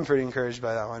I'm pretty encouraged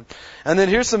by that one. And then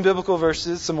here's some biblical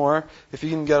verses, some more, if you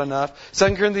can get enough.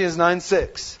 2 Corinthians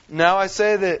 9:6. Now I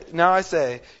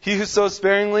say, he who sows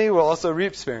sparingly will also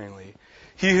reap sparingly.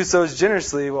 He who sows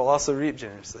generously will also reap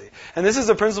generously. And this is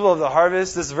a principle of the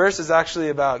harvest. This verse is actually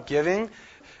about giving.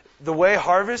 The way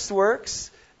harvest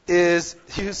works is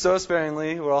he who sows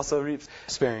sparingly will also reap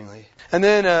sparingly. And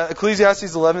then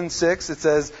Ecclesiastes 11:6, it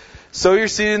says, sow your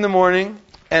seed in the morning,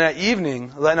 and at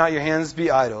evening let not your hands be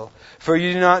idle. For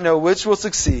you do not know which will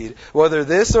succeed, whether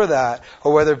this or that,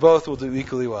 or whether both will do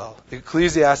equally well.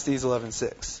 Ecclesiastes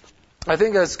 11:6. I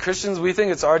think as Christians, we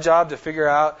think it's our job to figure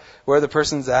out where the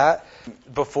person's at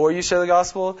before you share the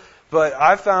gospel. But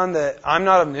I've found that I'm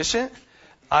not omniscient.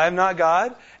 I'm not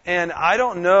God. And I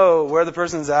don't know where the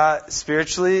person's at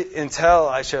spiritually until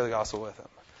I share the gospel with them.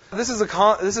 This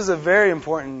is a very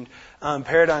important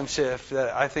paradigm shift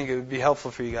that I think it would be helpful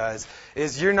for you guys.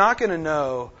 Is you're not going to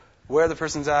know where the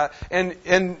person's at, and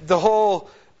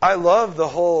I love the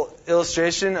whole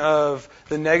illustration of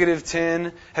the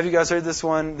 -10. Have you guys heard this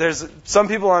one? There's some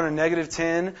people on a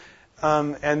 -10,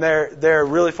 and they're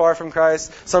really far from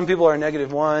Christ. Some people are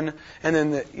 -1, and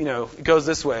then it goes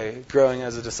this way, growing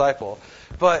as a disciple.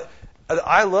 But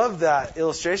I love that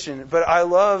illustration. But I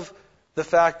love the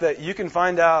fact that you can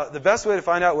the best way to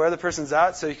find out where the person's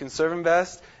at so you can serve them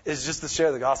best is just to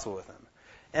share the gospel with them.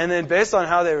 And then based on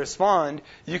how they respond,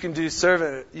 you can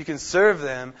serve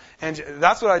them. And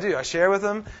that's what I do. I share with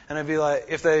them, and I'd be like,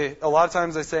 a lot of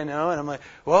times they say no, and I'm like,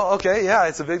 well, okay, yeah,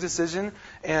 it's a big decision,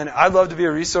 and I'd love to be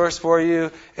a resource for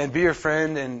you and be your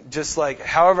friend, and just like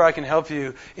however I can help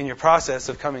you in your process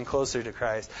of coming closer to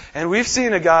Christ. And we've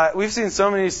seen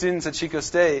so many students at Chico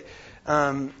State.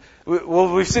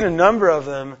 We've seen a number of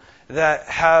them that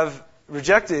have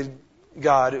rejected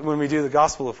God when we do the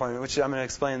gospel appointment, which I'm going to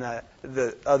explain that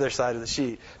the other side of the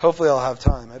sheet. Hopefully I'll have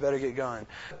time. I better get going.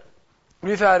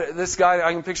 We've had this guy,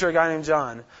 I can picture a guy named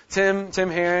John. Tim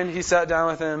Heron, he sat down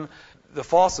with him the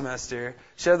fall semester,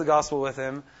 shared the gospel with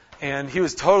him, and he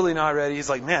was totally not ready. He's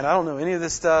like, man, I don't know any of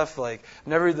this stuff. Like, I've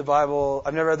never read the Bible.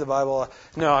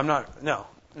 No, I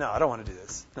don't want to do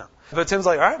this. No. But Tim's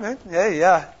like, all right, man.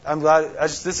 Yeah, I'm glad.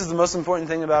 This is the most important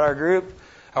thing about our group.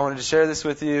 I wanted to share this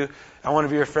with you. I want to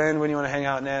be your friend when you want to hang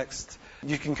out next.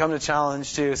 You can come to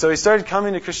Challenge too. So he started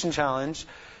coming to Christian Challenge.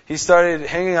 He started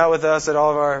hanging out with us at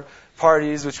all of our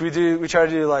parties, which we do. We try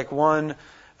to do like one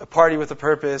party with a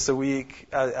purpose a week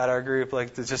at our group,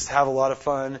 like to just have a lot of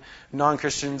fun.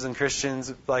 Non-Christians and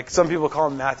Christians, like some people call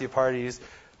them Matthew parties.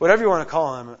 Whatever you want to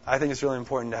call them, I think it's really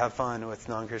important to have fun with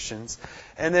non-Christians.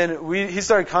 And then he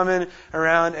started coming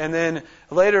around, and then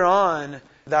later on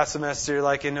that semester,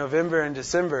 like in November and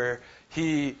December,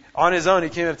 on his own, he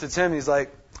came up to Tim. He's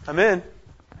like, I'm in.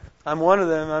 I'm one of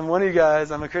them. I'm one of you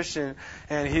guys. I'm a Christian.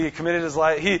 And he committed his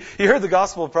life. He heard the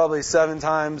gospel probably 7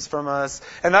 times from us.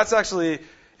 And that's actually,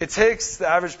 it takes the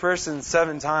average person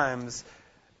 7 times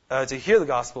to hear the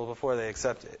gospel before they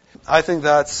accept it. I think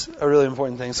that's a really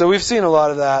important thing. So we've seen a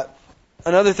lot of that.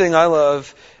 Another thing I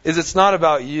love is it's not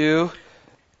about you.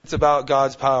 It's about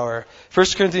God's power. 1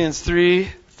 Corinthians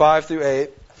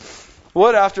 3:5-8.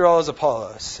 What, after all, is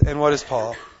Apollos, and what is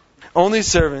Paul? Only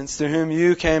servants through whom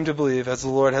you came to believe, as the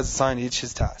Lord has assigned each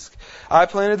his task. I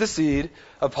planted the seed,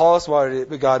 Apollos watered it,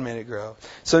 but God made it grow.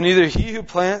 So neither he who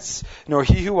plants nor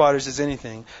he who waters is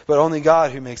anything, but only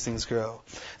God who makes things grow.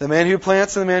 The man who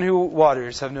plants and the man who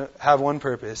waters have one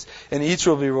purpose, and each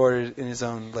will be rewarded in his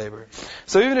own labor.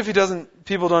 So even if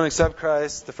people don't accept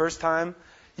Christ the first time,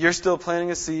 you're still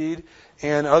planting a seed,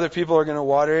 and other people are going to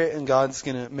water it, and God's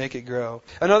going to make it grow.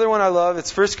 Another one I love,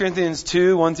 it's 1 Corinthians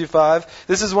 2:1-5.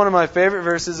 This is one of my favorite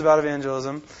verses about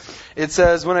evangelism. It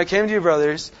says, when I came to you,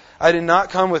 brothers, I did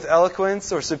not come with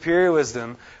eloquence or superior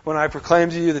wisdom when I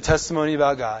proclaimed to you the testimony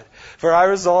about God. For I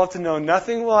resolved to know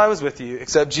nothing while I was with you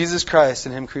except Jesus Christ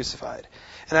and Him crucified.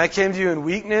 And I came to you in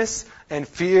weakness and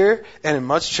fear and in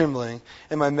much trembling.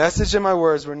 And my message and my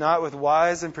words were not with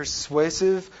wise and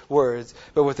persuasive words,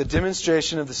 but with a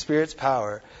demonstration of the Spirit's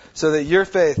power, so that your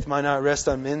faith might not rest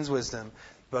on men's wisdom,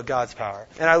 but God's power.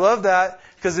 And I love that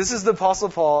because this is the Apostle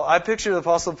Paul. I picture the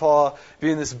Apostle Paul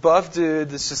being this buff dude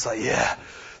that's just like, yeah,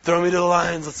 throw me to the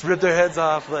lions, let's rip their heads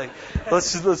off, like,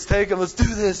 let's take them, let's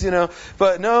do this,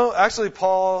 But no, actually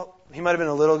Paul, he might have been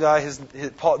a little guy.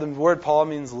 The word Paul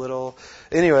means little.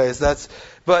 Anyways,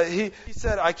 but he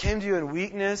said, I came to you in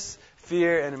weakness,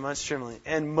 fear, and in much trembling.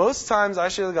 And most times I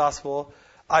share the gospel,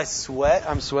 I sweat.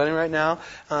 I'm sweating right now.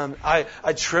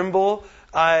 I tremble.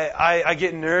 I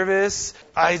get nervous.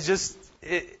 I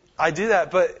do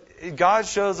that. But God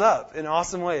shows up in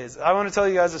awesome ways. I want to tell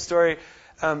you guys a story.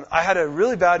 I had a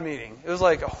really bad meeting. It was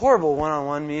like a horrible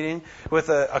one-on-one meeting with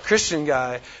a Christian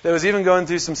guy that was even going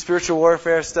through some spiritual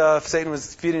warfare stuff. Satan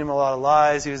was feeding him a lot of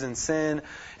lies. He was in sin.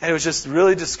 And it was just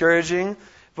really discouraging.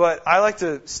 But I like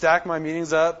to stack my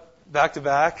meetings up back to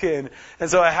back. And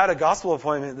so I had a gospel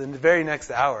appointment the very next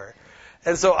hour.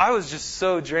 And so I was just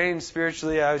so drained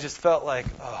spiritually. I just felt like,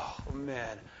 oh,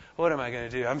 man, what am I going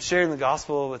to do? I'm sharing the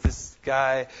gospel with this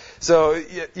guy. So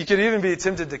you could even be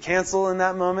tempted to cancel in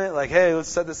that moment. Like, hey, let's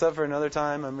set this up for another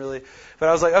time. But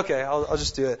I was like, okay, I'll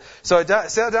just do it. So I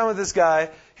sat down with this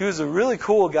guy. He was a really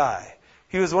cool guy.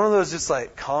 He was one of those just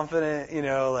like confident,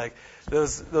 like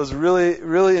those really,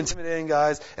 really intimidating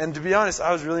guys. And to be honest,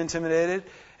 I was really intimidated.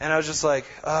 And I was just like,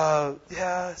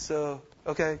 yeah, so,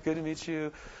 okay, good to meet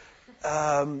you.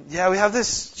 Yeah, we have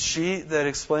this sheet that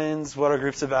explains what our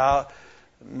group's about.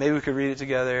 Maybe we could read it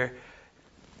together.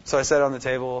 So I set it on the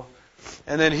table.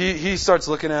 And then he starts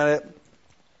looking at it.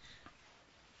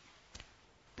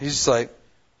 He's just like,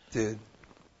 dude,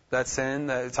 that sin,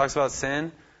 that it talks about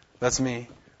sin, that's me.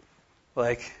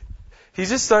 Like, he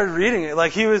just started reading it.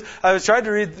 Like I was trying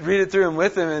to read it through and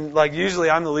with him, and like usually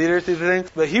I'm the leader through the thing,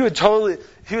 but he was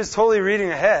totally reading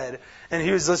ahead, and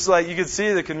he was just like, you could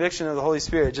see the conviction of the Holy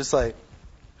Spirit, just like,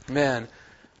 man,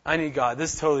 I need God.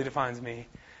 This totally defines me.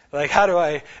 Like, how do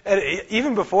I,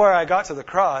 even before I got to the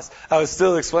cross, I was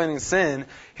still explaining sin.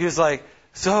 He was like,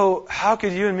 so how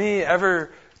could you and me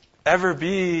ever ever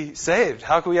be saved?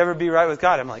 How can we ever be right with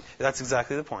God? I'm like, that's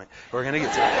exactly the point. We're going to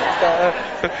get to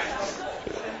it.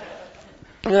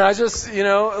 And I just,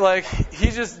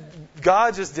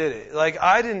 God just did it. Like,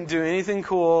 I didn't do anything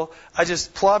cool. I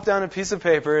just plopped down a piece of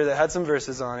paper that had some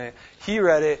verses on it. He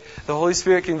read it. The Holy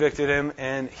Spirit convicted him,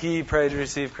 and he prayed to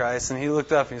receive Christ. And he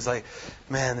looked up, and he's like,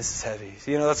 man, this is heavy.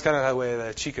 That's kind of the way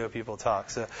the Chico people talk.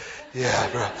 So, yeah,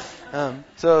 bro.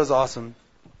 So it was awesome.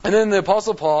 And then the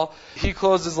Apostle Paul, he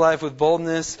closed his life with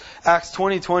boldness. Acts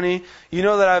 20:20, you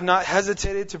know that I have not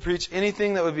hesitated to preach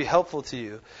anything that would be helpful to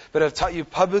you, but have taught you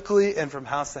publicly and from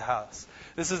house to house.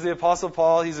 This is the Apostle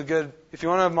Paul. He's if you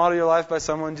want to model your life by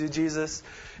someone, do Jesus.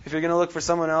 If you're going to look for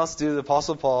someone else, do the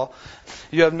Apostle Paul.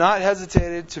 You have not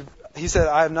hesitated he said,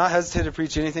 I have not hesitated to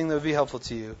preach anything that would be helpful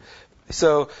to you.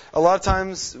 So a lot of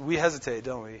times we hesitate,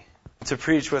 don't we, to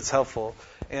preach what's helpful.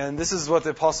 And this is what the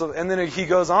Apostle, and then he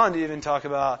goes on to even talk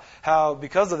about how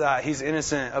because of that, he's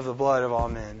innocent of the blood of all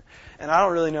men. And I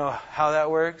don't really know how that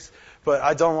works, but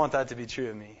I don't want that to be true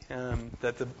of me,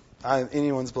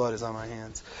 anyone's blood is on my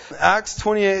hands. Acts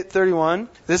 28:31,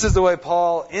 this is the way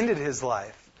Paul ended his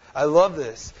life. I love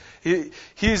this.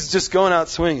 He's just going out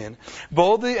swinging.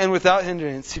 Boldly and without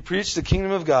hindrance, he preached the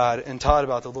kingdom of God and taught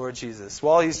about the Lord Jesus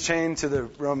while he's chained to the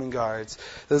Roman guards.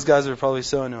 Those guys are probably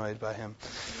so annoyed by him.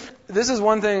 This is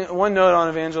one note on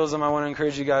evangelism I want to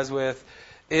encourage you guys with,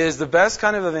 is the best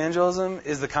kind of evangelism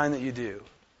is the kind that you do.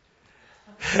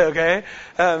 Okay?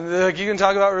 You can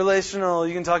talk about relational,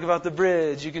 you can talk about the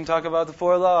bridge, you can talk about the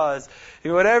 4 laws,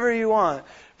 whatever you want.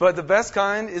 But the best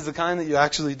kind is the kind that you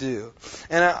actually do.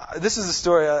 And this is a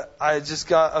story I just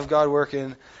got of God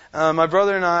working. My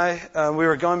brother and I, we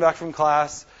were going back from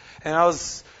class, and I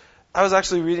was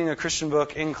actually reading a Christian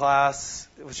book in class,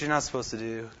 which you're not supposed to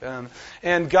do. But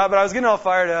I was getting all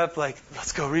fired up, like,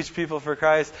 let's go reach people for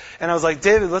Christ. And I was like,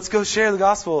 David, let's go share the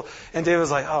gospel. And David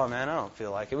was like, oh man, I don't feel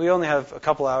like it. We only have a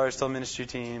couple hours till ministry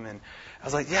team. And I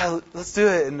was like, yeah, let's do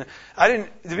it. And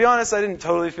to be honest, I didn't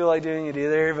totally feel like doing it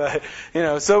either. But,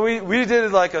 so we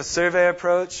did like a survey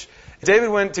approach. David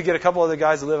went to get a couple other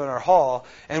guys to live in our hall,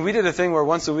 and we did a thing where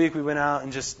once a week we went out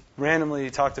and just randomly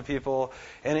talked to people,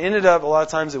 and it ended up a lot of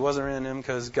times it wasn't random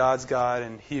because God's God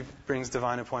and He brings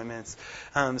divine appointments.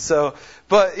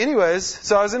 But anyways,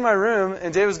 so I was in my room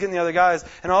and David was getting the other guys,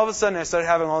 and all of a sudden I started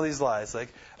having all these lies,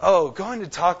 like, oh, going to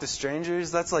talk to strangers,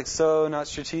 that's like so not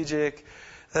strategic.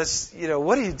 That's,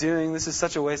 what are you doing? This is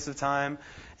such a waste of time.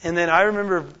 And then I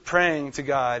remember praying to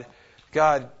God,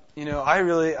 I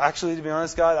really, actually, to be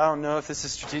honest, God, I don't know if this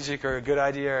is strategic or a good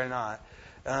idea or not.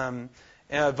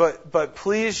 But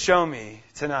please show me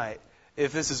tonight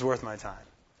if this is worth my time.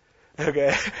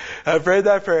 Okay? I prayed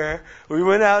that prayer. We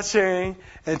went out sharing,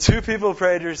 and 2 people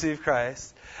prayed to receive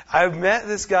Christ. I met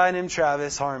this guy named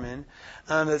Travis Harmon,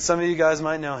 that some of you guys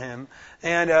might know him.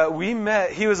 And we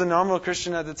met. He was a nominal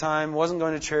Christian at the time, wasn't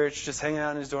going to church, just hanging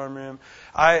out in his dorm room.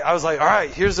 I was like, all right,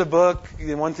 here's a book.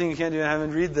 The one thing you can't do in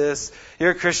heaven, read this.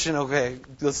 You're a Christian, okay,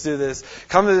 let's do this.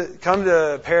 Come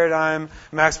to Paradigm.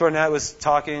 Max Barnett was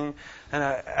talking. And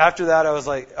after that, I was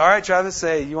like, all right, Travis,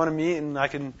 say, you want to meet?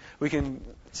 And we can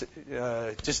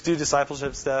just do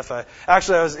discipleship stuff. It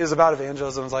was about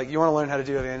evangelism. I was like, you want to learn how to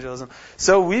do evangelism?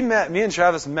 So me and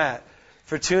Travis met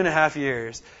for 2.5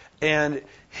 years. And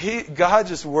God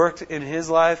just worked in his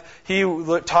life. He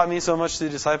taught me so much through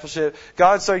discipleship.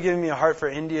 God started giving me a heart for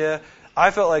India.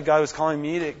 I felt like God was calling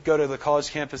me to go to the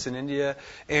college campus in India.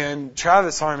 And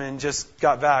Travis Harmon just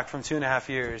got back from 2.5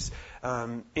 years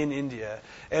in India.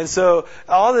 And so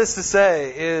all this to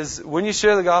say is when you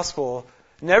share the gospel,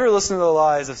 never listen to the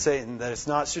lies of Satan that it's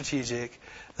not strategic,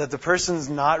 that the person's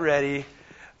not ready.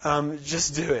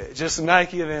 Just do it. Just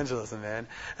Nike evangelism, man.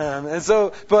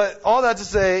 But all that to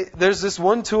say, there's this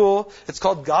one tool. It's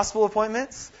called Gospel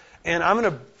Appointments. And I'm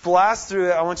going to blast through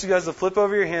it. I want you guys to flip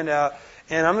over your handout.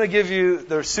 And I'm going to give you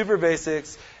the super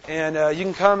basics. And you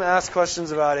can come ask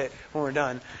questions about it when we're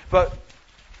done. But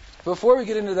before we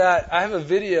get into that, I have a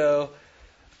video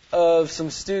of some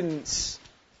students.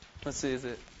 Let's see, is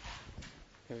it?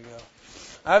 Here we go.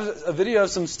 I have a video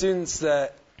of some students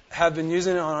that have been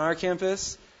using it on our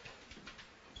campus.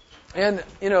 And,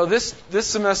 this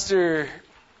semester,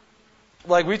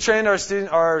 like, we trained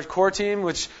our core team,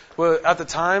 which at the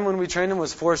time when we trained them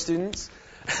was 4 students.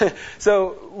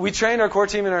 So we trained our core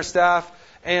team and our staff,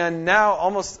 and now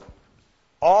almost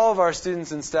all of our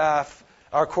students and staff,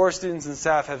 our core students and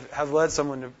staff have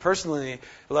personally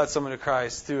led someone to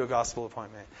Christ through a gospel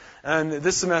appointment. And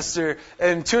this semester,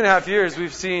 in 2.5 years,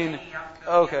 we've seen,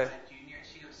 okay.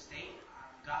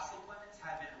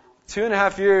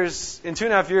 2.5 years. In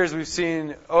 2.5 years, we've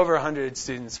seen over 100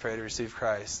 students pray to receive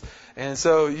Christ. And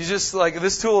so you just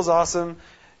this tool is awesome.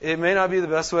 It may not be the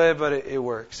best way, but it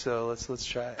works. So let's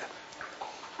try it.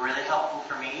 Really helpful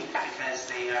for me because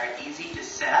they are easy to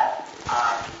set.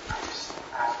 I just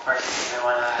ask questions if they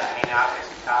want to hang out or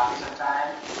some coffee sometime.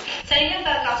 Setting up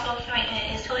a gospel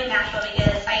appointment is totally natural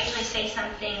because I usually say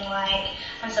something like,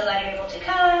 I'm so glad you're able to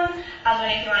come. I was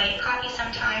wondering if you want to get coffee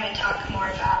sometime and talk more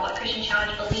about what Christian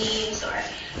Challenge believes, or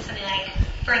something like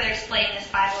further explain this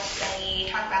Bible study,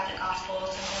 talk about the gospel,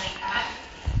 something like that.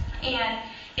 And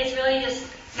it's really just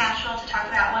natural to talk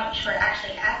about once we're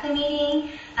actually at the meeting.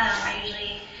 I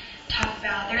usually talk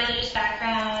about their religious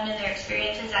background and their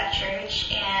experiences at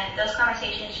church, and those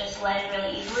conversations just led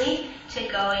really easily to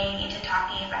going into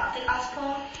talking about the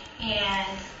gospel.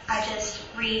 And I just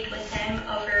read with them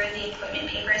over the appointment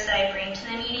papers that I bring to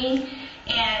the meeting,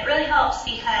 and it really helps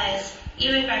because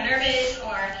even if I'm nervous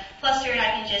or flustered,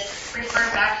 I can just refer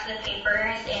back to the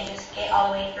papers and just get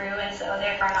all the way through, and so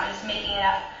therefore I'm not just making it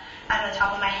up out of the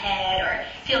top of my head or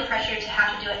feel pressured to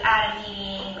have to do it at a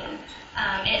meeting.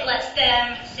 And it lets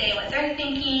them say what they're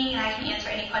thinking, and I can answer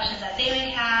any questions that they may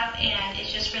have, and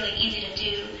it's just really easy to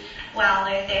do while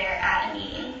they're there at a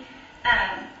meeting.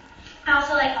 I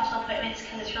also like gospel appointments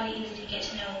because it's really easy to get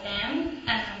to know them.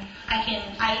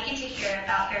 I get to hear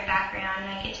about their background,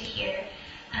 and I get to hear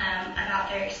about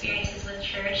their experiences with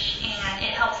church, and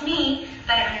it helps me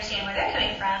better understand where they're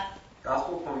coming from.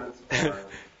 Gospel appointments are a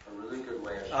really good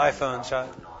way of iPhone shot.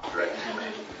 Right.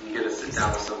 You get to sit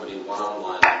down with somebody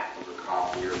one-on-one over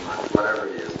coffee or lunch, whatever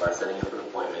it is, by setting up an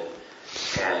appointment,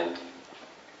 and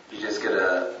you just get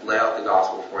to lay out the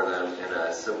gospel for them in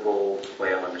a simple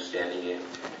way of understanding it,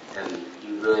 and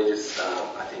you really just,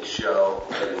 I think, show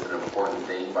that it's an important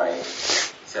thing by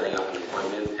setting up an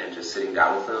appointment and just sitting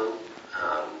down with them.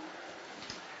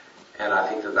 And I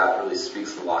think that really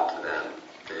speaks a lot to them,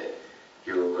 that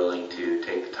you were willing to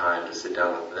take the time to sit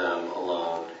down with them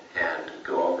alone and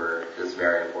go over this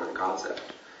very important concept.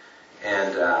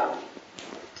 And,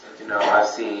 I've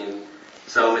seen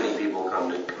so many people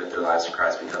come to commit their lives to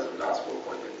Christ because of gospel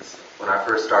appointments. When I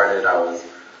first started, I was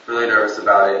really nervous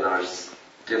about it, and I just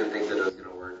didn't think that it was going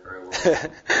to work very well.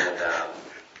 And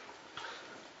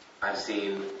I've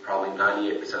seen probably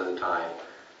 98% of the time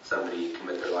somebody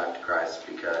commit their life to Christ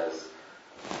because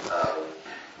of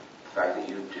the fact that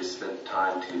you just spent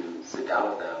time to sit down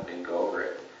with them and go over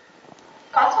it.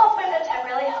 Gospel appointments have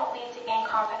really helped me to gain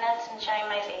confidence in sharing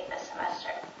my faith this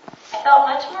semester. I felt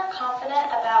much more confident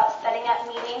about setting up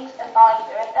meetings and following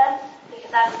through with them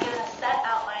because I was given a set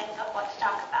outline of what to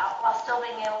talk about while still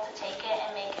being able to take it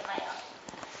and make it my own.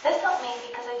 This helped me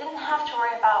because I didn't have to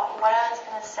worry about what I was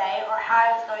going to say or how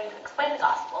I was going to explain the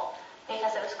gospel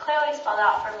because it was clearly spelled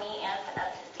out for me and for them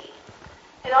to see.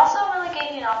 It also really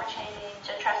gave me an opportunity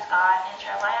to trust God and to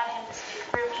rely on Him to speak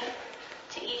through me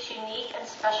to each unique and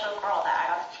special girl that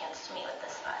I got a chance to meet with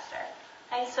this semester.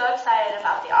 I'm so excited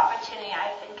about the opportunity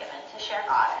I've been given to share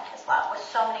God and His love with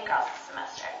so many girls this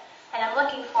semester. And I'm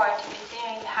looking forward to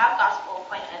continuing to have gospel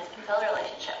appointments and build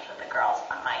relationships with the girls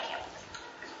on my campus.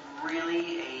 It's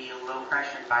really a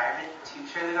low-pressure environment to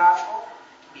share the gospel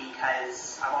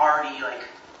because I'm already,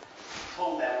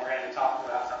 told that we're going to talk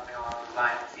about something along those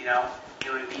lines, It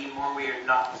would be more weird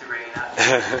not to bring it up.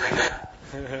 Share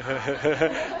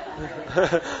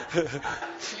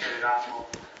the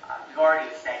gospel. You've already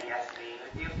said yes to meeting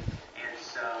with you, and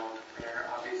so they're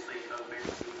obviously open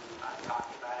to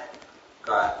talking about it.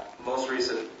 Most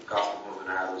recent gospel appointment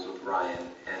I had was with Ryan,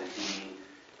 and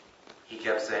he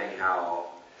kept saying how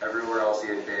everywhere else he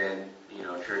had been,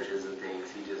 churches and things,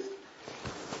 he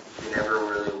never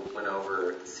really went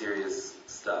over the serious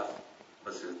stuff.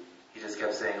 He just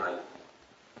kept saying,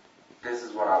 this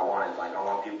is what I wanted. I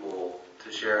want people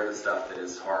to share the stuff that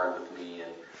is hard with me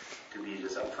and to be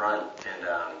just upfront. And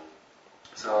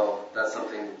so that's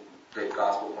something that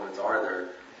gospel appointments are.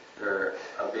 They're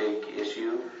a big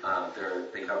issue.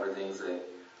 They cover things that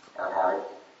are hard,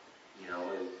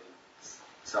 with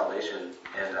salvation.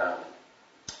 And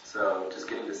so just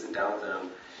getting to sit down with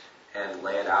them and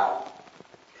lay it out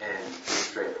and be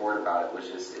straightforward about it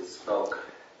it spoke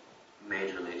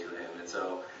majorly to him. And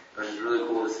so it was just really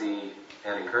cool to see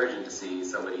and encouraging to see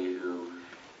somebody who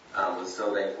was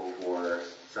so thankful for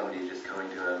somebody just coming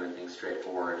to him and being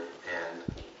straightforward and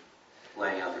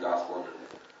laying out the gospel in a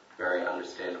very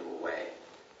understandable way.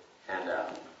 And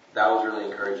that was really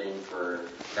encouraging for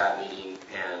that meeting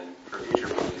and for future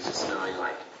meetings, just knowing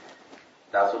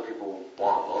that's what people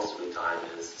want most of the time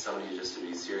is somebody just to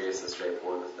be serious and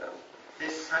straightforward with them.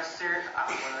 This semester,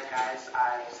 one of the guys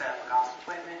I set up a gospel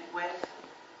appointment with,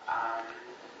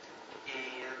 the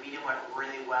meeting went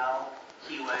really well.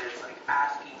 He was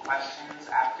asking questions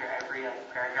after every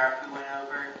paragraph we went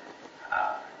over.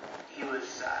 He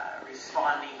was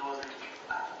responding. He wasn't.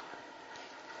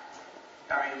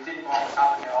 He didn't walk the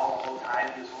topic at all the whole time.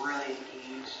 He was really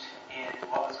engaged in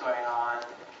what was going on.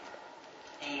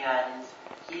 And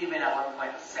he even at one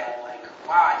point said, like,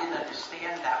 wow, I didn't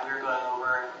understand that. We were going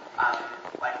over,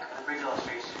 like, the bridge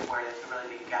illustration where there's a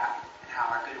really big gap and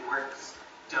how our good works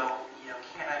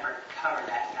can't ever cover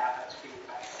that gap that's created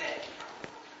by sin.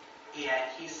 And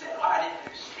he said, well, I didn't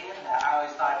understand that. I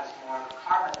always thought it was more of a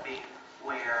karma thing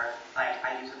where, like,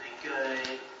 I do something good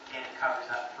and it covers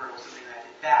up for something that I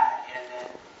did bad. And then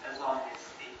as long as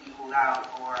it equaled out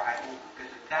or I did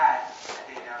good with that, I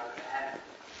think I would go to heaven.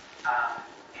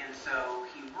 And so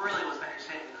he really was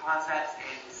understanding the concepts, and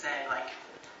he said, like,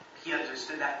 he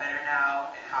understood that better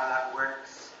now and how that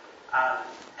works.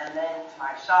 And then to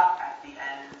my shock at the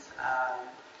end,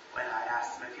 when I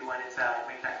asked him if he wanted to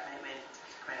make that commitment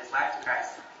to commit his life to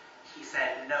Christ, he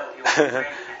said no, he wasn't ready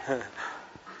yet.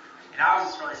 And I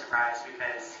was just really surprised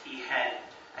because he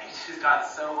just got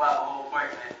so well the whole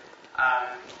appointment.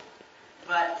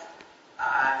 But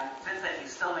since then,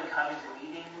 he's still been coming to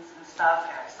meetings and stuff,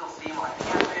 and I still see him on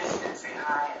campus and say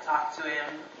hi and talk to him.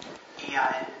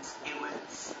 And it's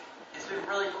been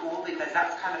really cool because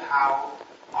that's kind of how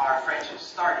our friendship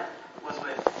started, was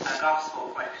with a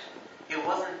gospel appointment. It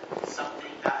wasn't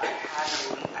something that I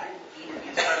didn't need to be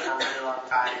in church for a really long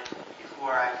time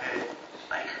before I could,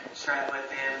 like, share that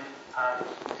with him.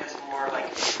 Just more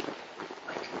like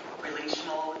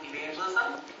relational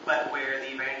evangelism, but where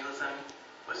the evangelism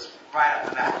was right off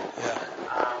the bat. Yeah.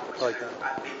 Which like is,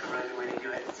 I think, a really good way to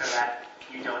do it so that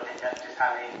you don't end up just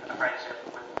having a friendship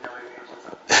with no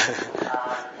evangelism.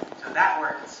 So that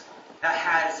worked. That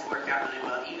has worked out really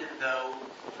well, even though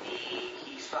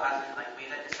he still hasn't, like,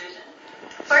 made that decision.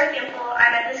 For example,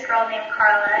 I met this girl named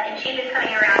Carla, and she'd been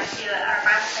coming around to our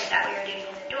Bible study that we were doing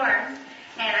in the dorm.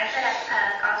 And I set up a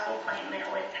gospel appointment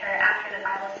with her after the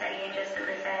Bible study and just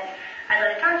simply said, I'd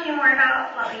love to talk to you more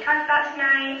about what we talked about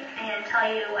tonight and tell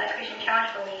you what Christian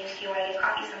Challenge believes. Do you want to get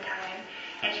coffee sometime?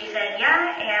 And she said,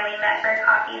 yeah, and we met for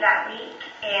coffee that week.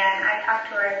 And I talked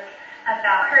to her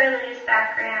about her religious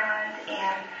background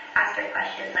and asked her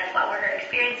questions like what were her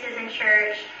experiences in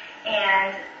church.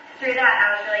 And through that,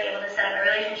 I was really able to set up a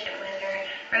relationship with her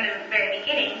from the very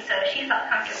beginning, so she felt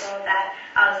comfortable that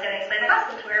I was going to explain the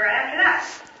gospel to her right after that.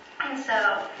 And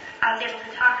so I was able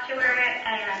to talk to her,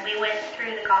 and we went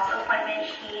through the gospel appointment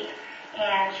sheet,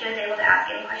 and she was able to ask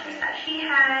any questions that she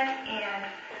had, and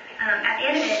at the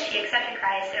end of it, she accepted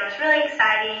Christ. It was really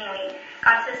exciting. We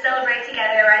got to celebrate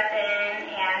together right then,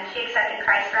 and she accepted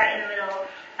Christ right in the middle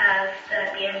of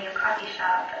the BMU coffee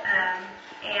shop, and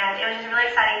it was just a really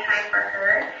exciting time for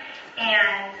her.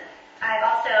 And I've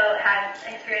also had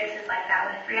experiences like that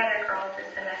with 3 other girls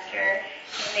this semester,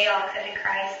 and they all accepted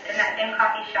Christ in that same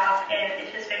coffee shop, and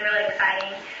it's just been really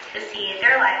exciting to see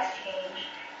their lives change,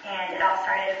 and it all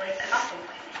started with a gospel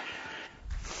appointment.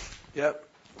 Yep.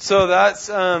 So that's,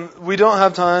 we don't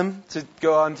have time to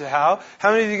go on to how.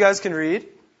 How many of you guys can read?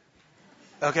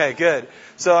 Okay, good.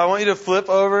 So I want you to flip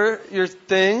over your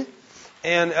thing,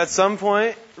 and at some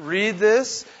point, read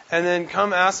this, and then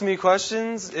come ask me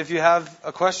questions if you have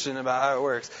a question about how it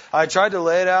works. I tried to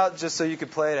lay it out just so you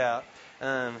could play it out.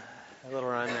 A little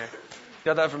rhyme there.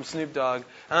 Got that from Snoop Dogg.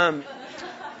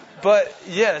 But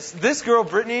yes, this girl,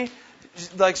 Brittany,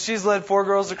 like, she's led 4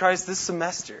 girls to Christ this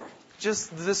semester.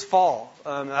 Just this fall.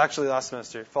 Actually last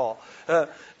semester, fall.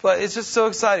 But it's just so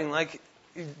exciting. Like,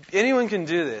 anyone can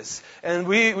do this. And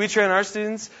we train our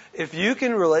students, if you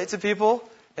can relate to people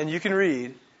and you can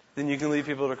read, then you can lead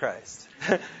people to Christ.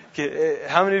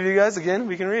 How many of you guys, again,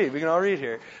 we can read? We can all read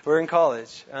here. We're in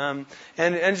college. And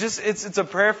just, it's a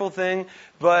prayerful thing,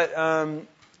 but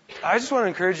I just want to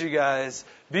encourage you guys,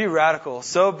 be radical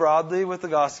so broadly with the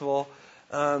gospel.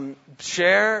 Do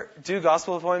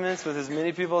gospel appointments with as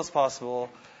many people as possible,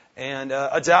 and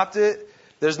adapt it.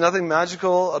 There's nothing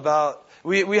magical about.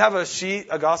 We have a sheet,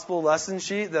 a gospel lesson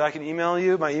sheet that I can email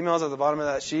you. My email's at the bottom of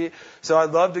that sheet. So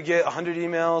I'd love to get 100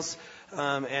 emails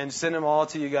and send them all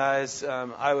to you guys.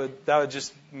 That would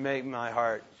just make my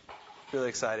heart really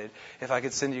excited if I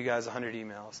could send you guys 100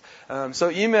 emails. So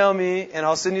email me, and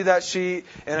I'll send you that sheet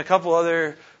and a couple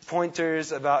other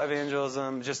pointers about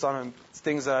evangelism, just on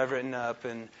things that I've written up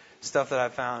and stuff that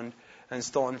I've found and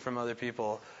stolen from other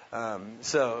people.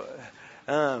 So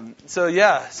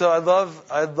I'd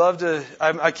love to.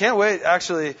 I can't wait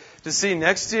actually to see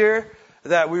next year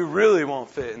that we really won't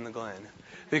fit in the Glen,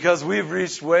 because we've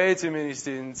reached way too many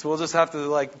students. We'll just have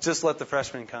to just let the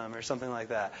freshmen come or something like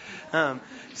that.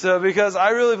 Because I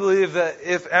really believe that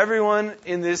if everyone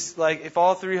in this, if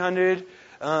all 300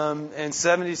 and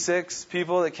 76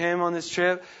 people that came on this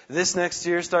trip this next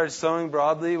year started sowing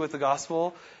broadly with the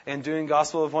gospel and doing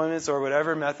gospel appointments or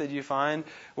whatever method you find,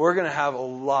 we're going to have a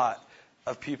lot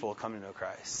of people come to know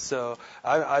Christ. So,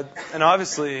 and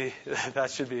obviously that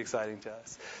should be exciting to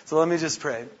us. So let me just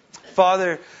pray.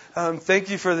 Father, thank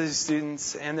you for these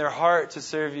students and their heart to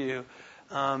serve you,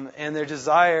 and their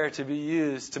desire to be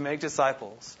used to make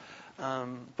disciples.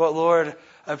 But Lord,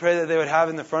 I pray that they would have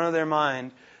in the front of their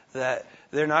mind that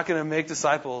they're not going to make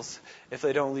disciples if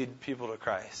they don't lead people to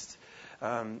Christ.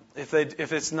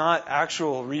 If it's not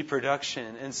actual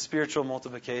reproduction and spiritual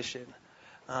multiplication.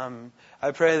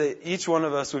 I pray that each one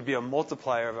of us would be a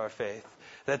multiplier of our faith.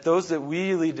 That those that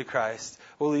we lead to Christ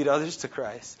will lead others to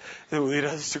Christ. That will lead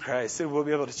others to Christ. And we'll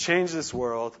be able to change this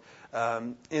world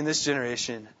in this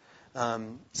generation.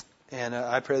 And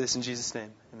I pray this in Jesus'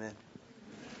 name. Amen.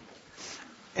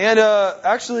 And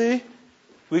actually,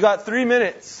 we got 3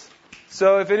 minutes.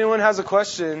 So if anyone has a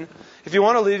question, if you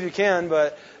want to leave, you can.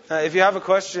 But if you have a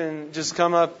question, just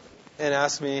come up and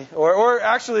ask me. Or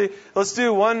actually, let's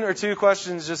do 1 or 2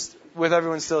 questions just with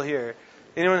everyone still here.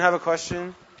 Anyone have a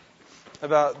question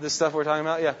about this stuff we're talking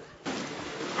about? Yeah. I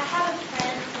have a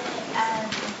friend that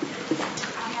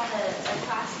I have a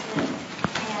class with,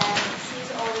 and she's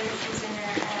older. She's in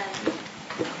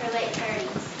her late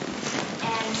 30s,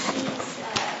 and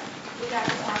we got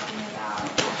to talking about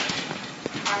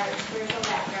our spiritual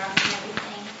background and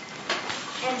everything.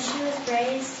 And she was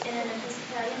raised in an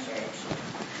Episcopalian church,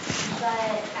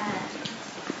 but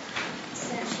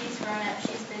since she's grown up,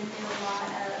 she's been through a lot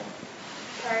of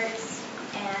hurts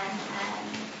and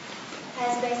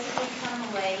has basically come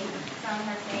away from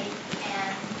her faith.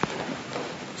 And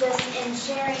just in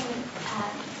sharing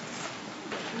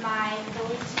my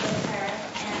beliefs with her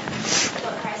and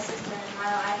what Christ has done in my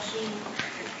life, she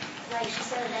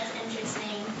said that's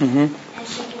interesting, and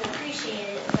she could appreciate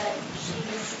it, but she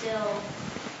was still,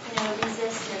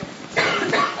 resistant to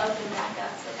open back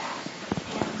up to that.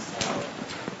 And so,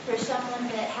 for someone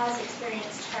that has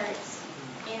experienced hurts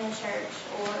in a church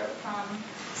or from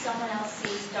someone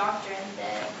else's doctrine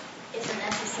that isn't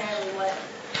necessarily what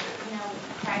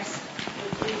Christ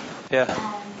would do. Yeah.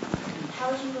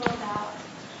 How would you go about?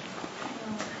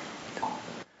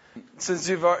 Since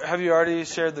have you already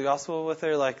shared the gospel with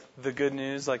her, like the good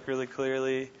news, like really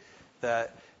clearly,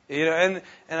 that and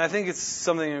I think it's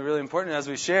something really important as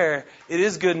we share. It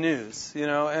is good news,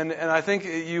 and I think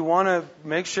you want to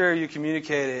make sure you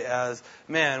communicate it as,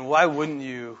 man, why wouldn't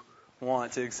you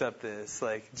want to accept this?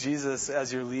 Like Jesus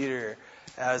as your leader,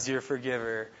 as your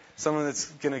forgiver, someone that's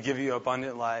going to give you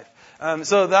abundant life.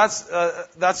 So that's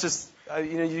just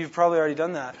you've probably already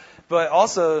done that, but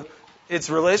also it's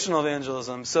relational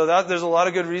evangelism. So there's a lot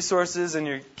of good resources, and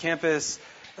your campus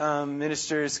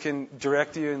ministers can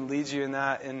direct you and lead you in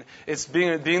that. And it's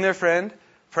being their friend,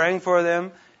 praying for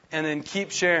them, and then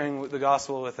keep sharing the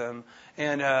gospel with them.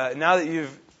 And now that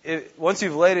once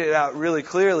you've laid it out really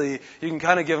clearly, you can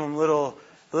kind of give them little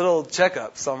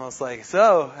checkups, almost like,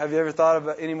 so have you ever thought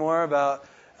about any more about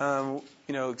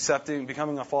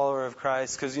becoming a follower of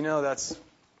Christ?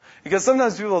 Because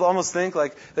sometimes people almost think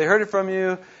like they heard it from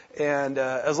you, and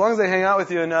as long as they hang out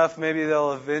with you enough, maybe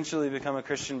they'll eventually become a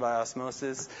Christian by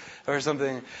osmosis or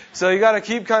something. So you got to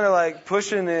keep kind of like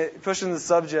pushing the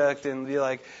subject and be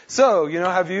like, so,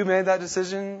 have you made that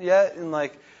decision yet? And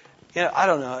like, I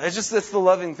don't know. It's the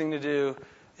loving thing to do,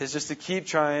 is just to keep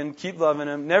trying, keep loving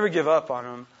them, never give up on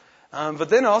them. But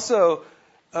then also,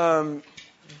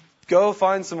 go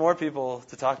find some more people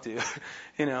to talk to.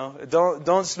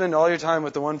 Don't spend all your time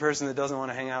with the one person that doesn't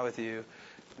want to hang out with you.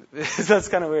 That's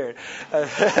kind of weird.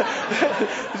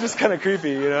 It's just kind of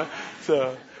creepy,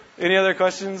 So, any other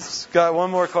questions? Got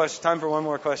one more question. Time for one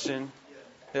more question.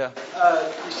 Yeah.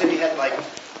 You said you had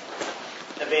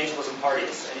evangelism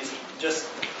parties, and you just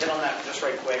hit on that just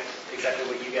right quick. Exactly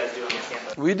what you guys do on your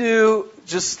campus. We do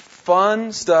just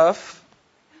fun stuff.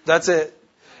 That's it.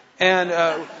 And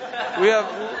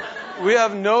we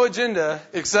have no agenda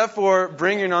except for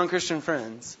bring your non-Christian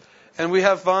friends. And we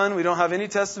have fun. We don't have any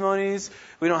testimonies.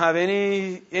 We don't have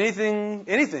anything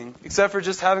except for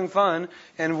just having fun.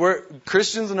 And we're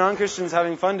Christians and non-Christians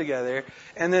having fun together.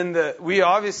 And then we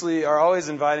obviously are always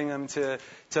inviting them to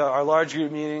our large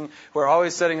group meeting. We're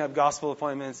always setting up gospel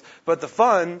appointments. But the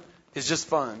fun is just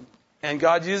fun. And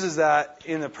God uses that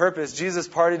in the purpose. Jesus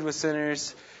partied with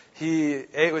sinners. He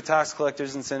ate with tax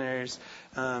collectors and sinners.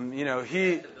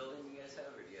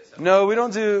 No, we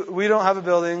don't have a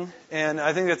building, and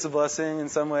I think that's a blessing in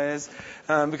some ways,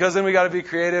 because then we got to be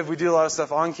creative. We do a lot of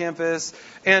stuff on campus,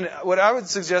 and what I would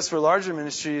suggest for larger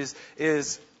ministries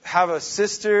is have a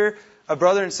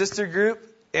brother and sister group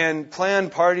and plan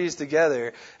parties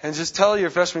together and just tell your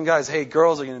freshman guys, hey,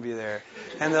 girls are going to be there.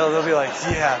 And they'll be like,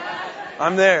 yeah,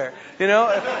 I'm there. You know?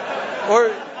 Or,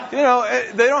 you know,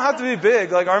 they don't have to be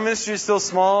big. Like, our ministry is still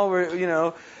small. We're, you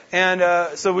know,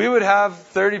 and so we would have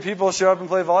 30 people show up and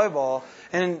play volleyball.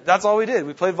 And that's all we did.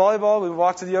 We played volleyball. We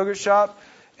walked to the yogurt shop.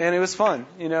 And it was fun,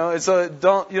 you know. And so you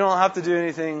don't have to do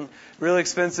anything really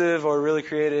expensive or really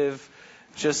creative.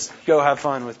 Just go have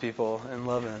fun with people and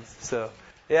love them. So,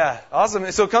 yeah,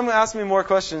 awesome. So come ask me more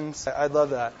questions. I'd love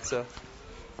that. So,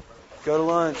 go to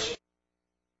lunch.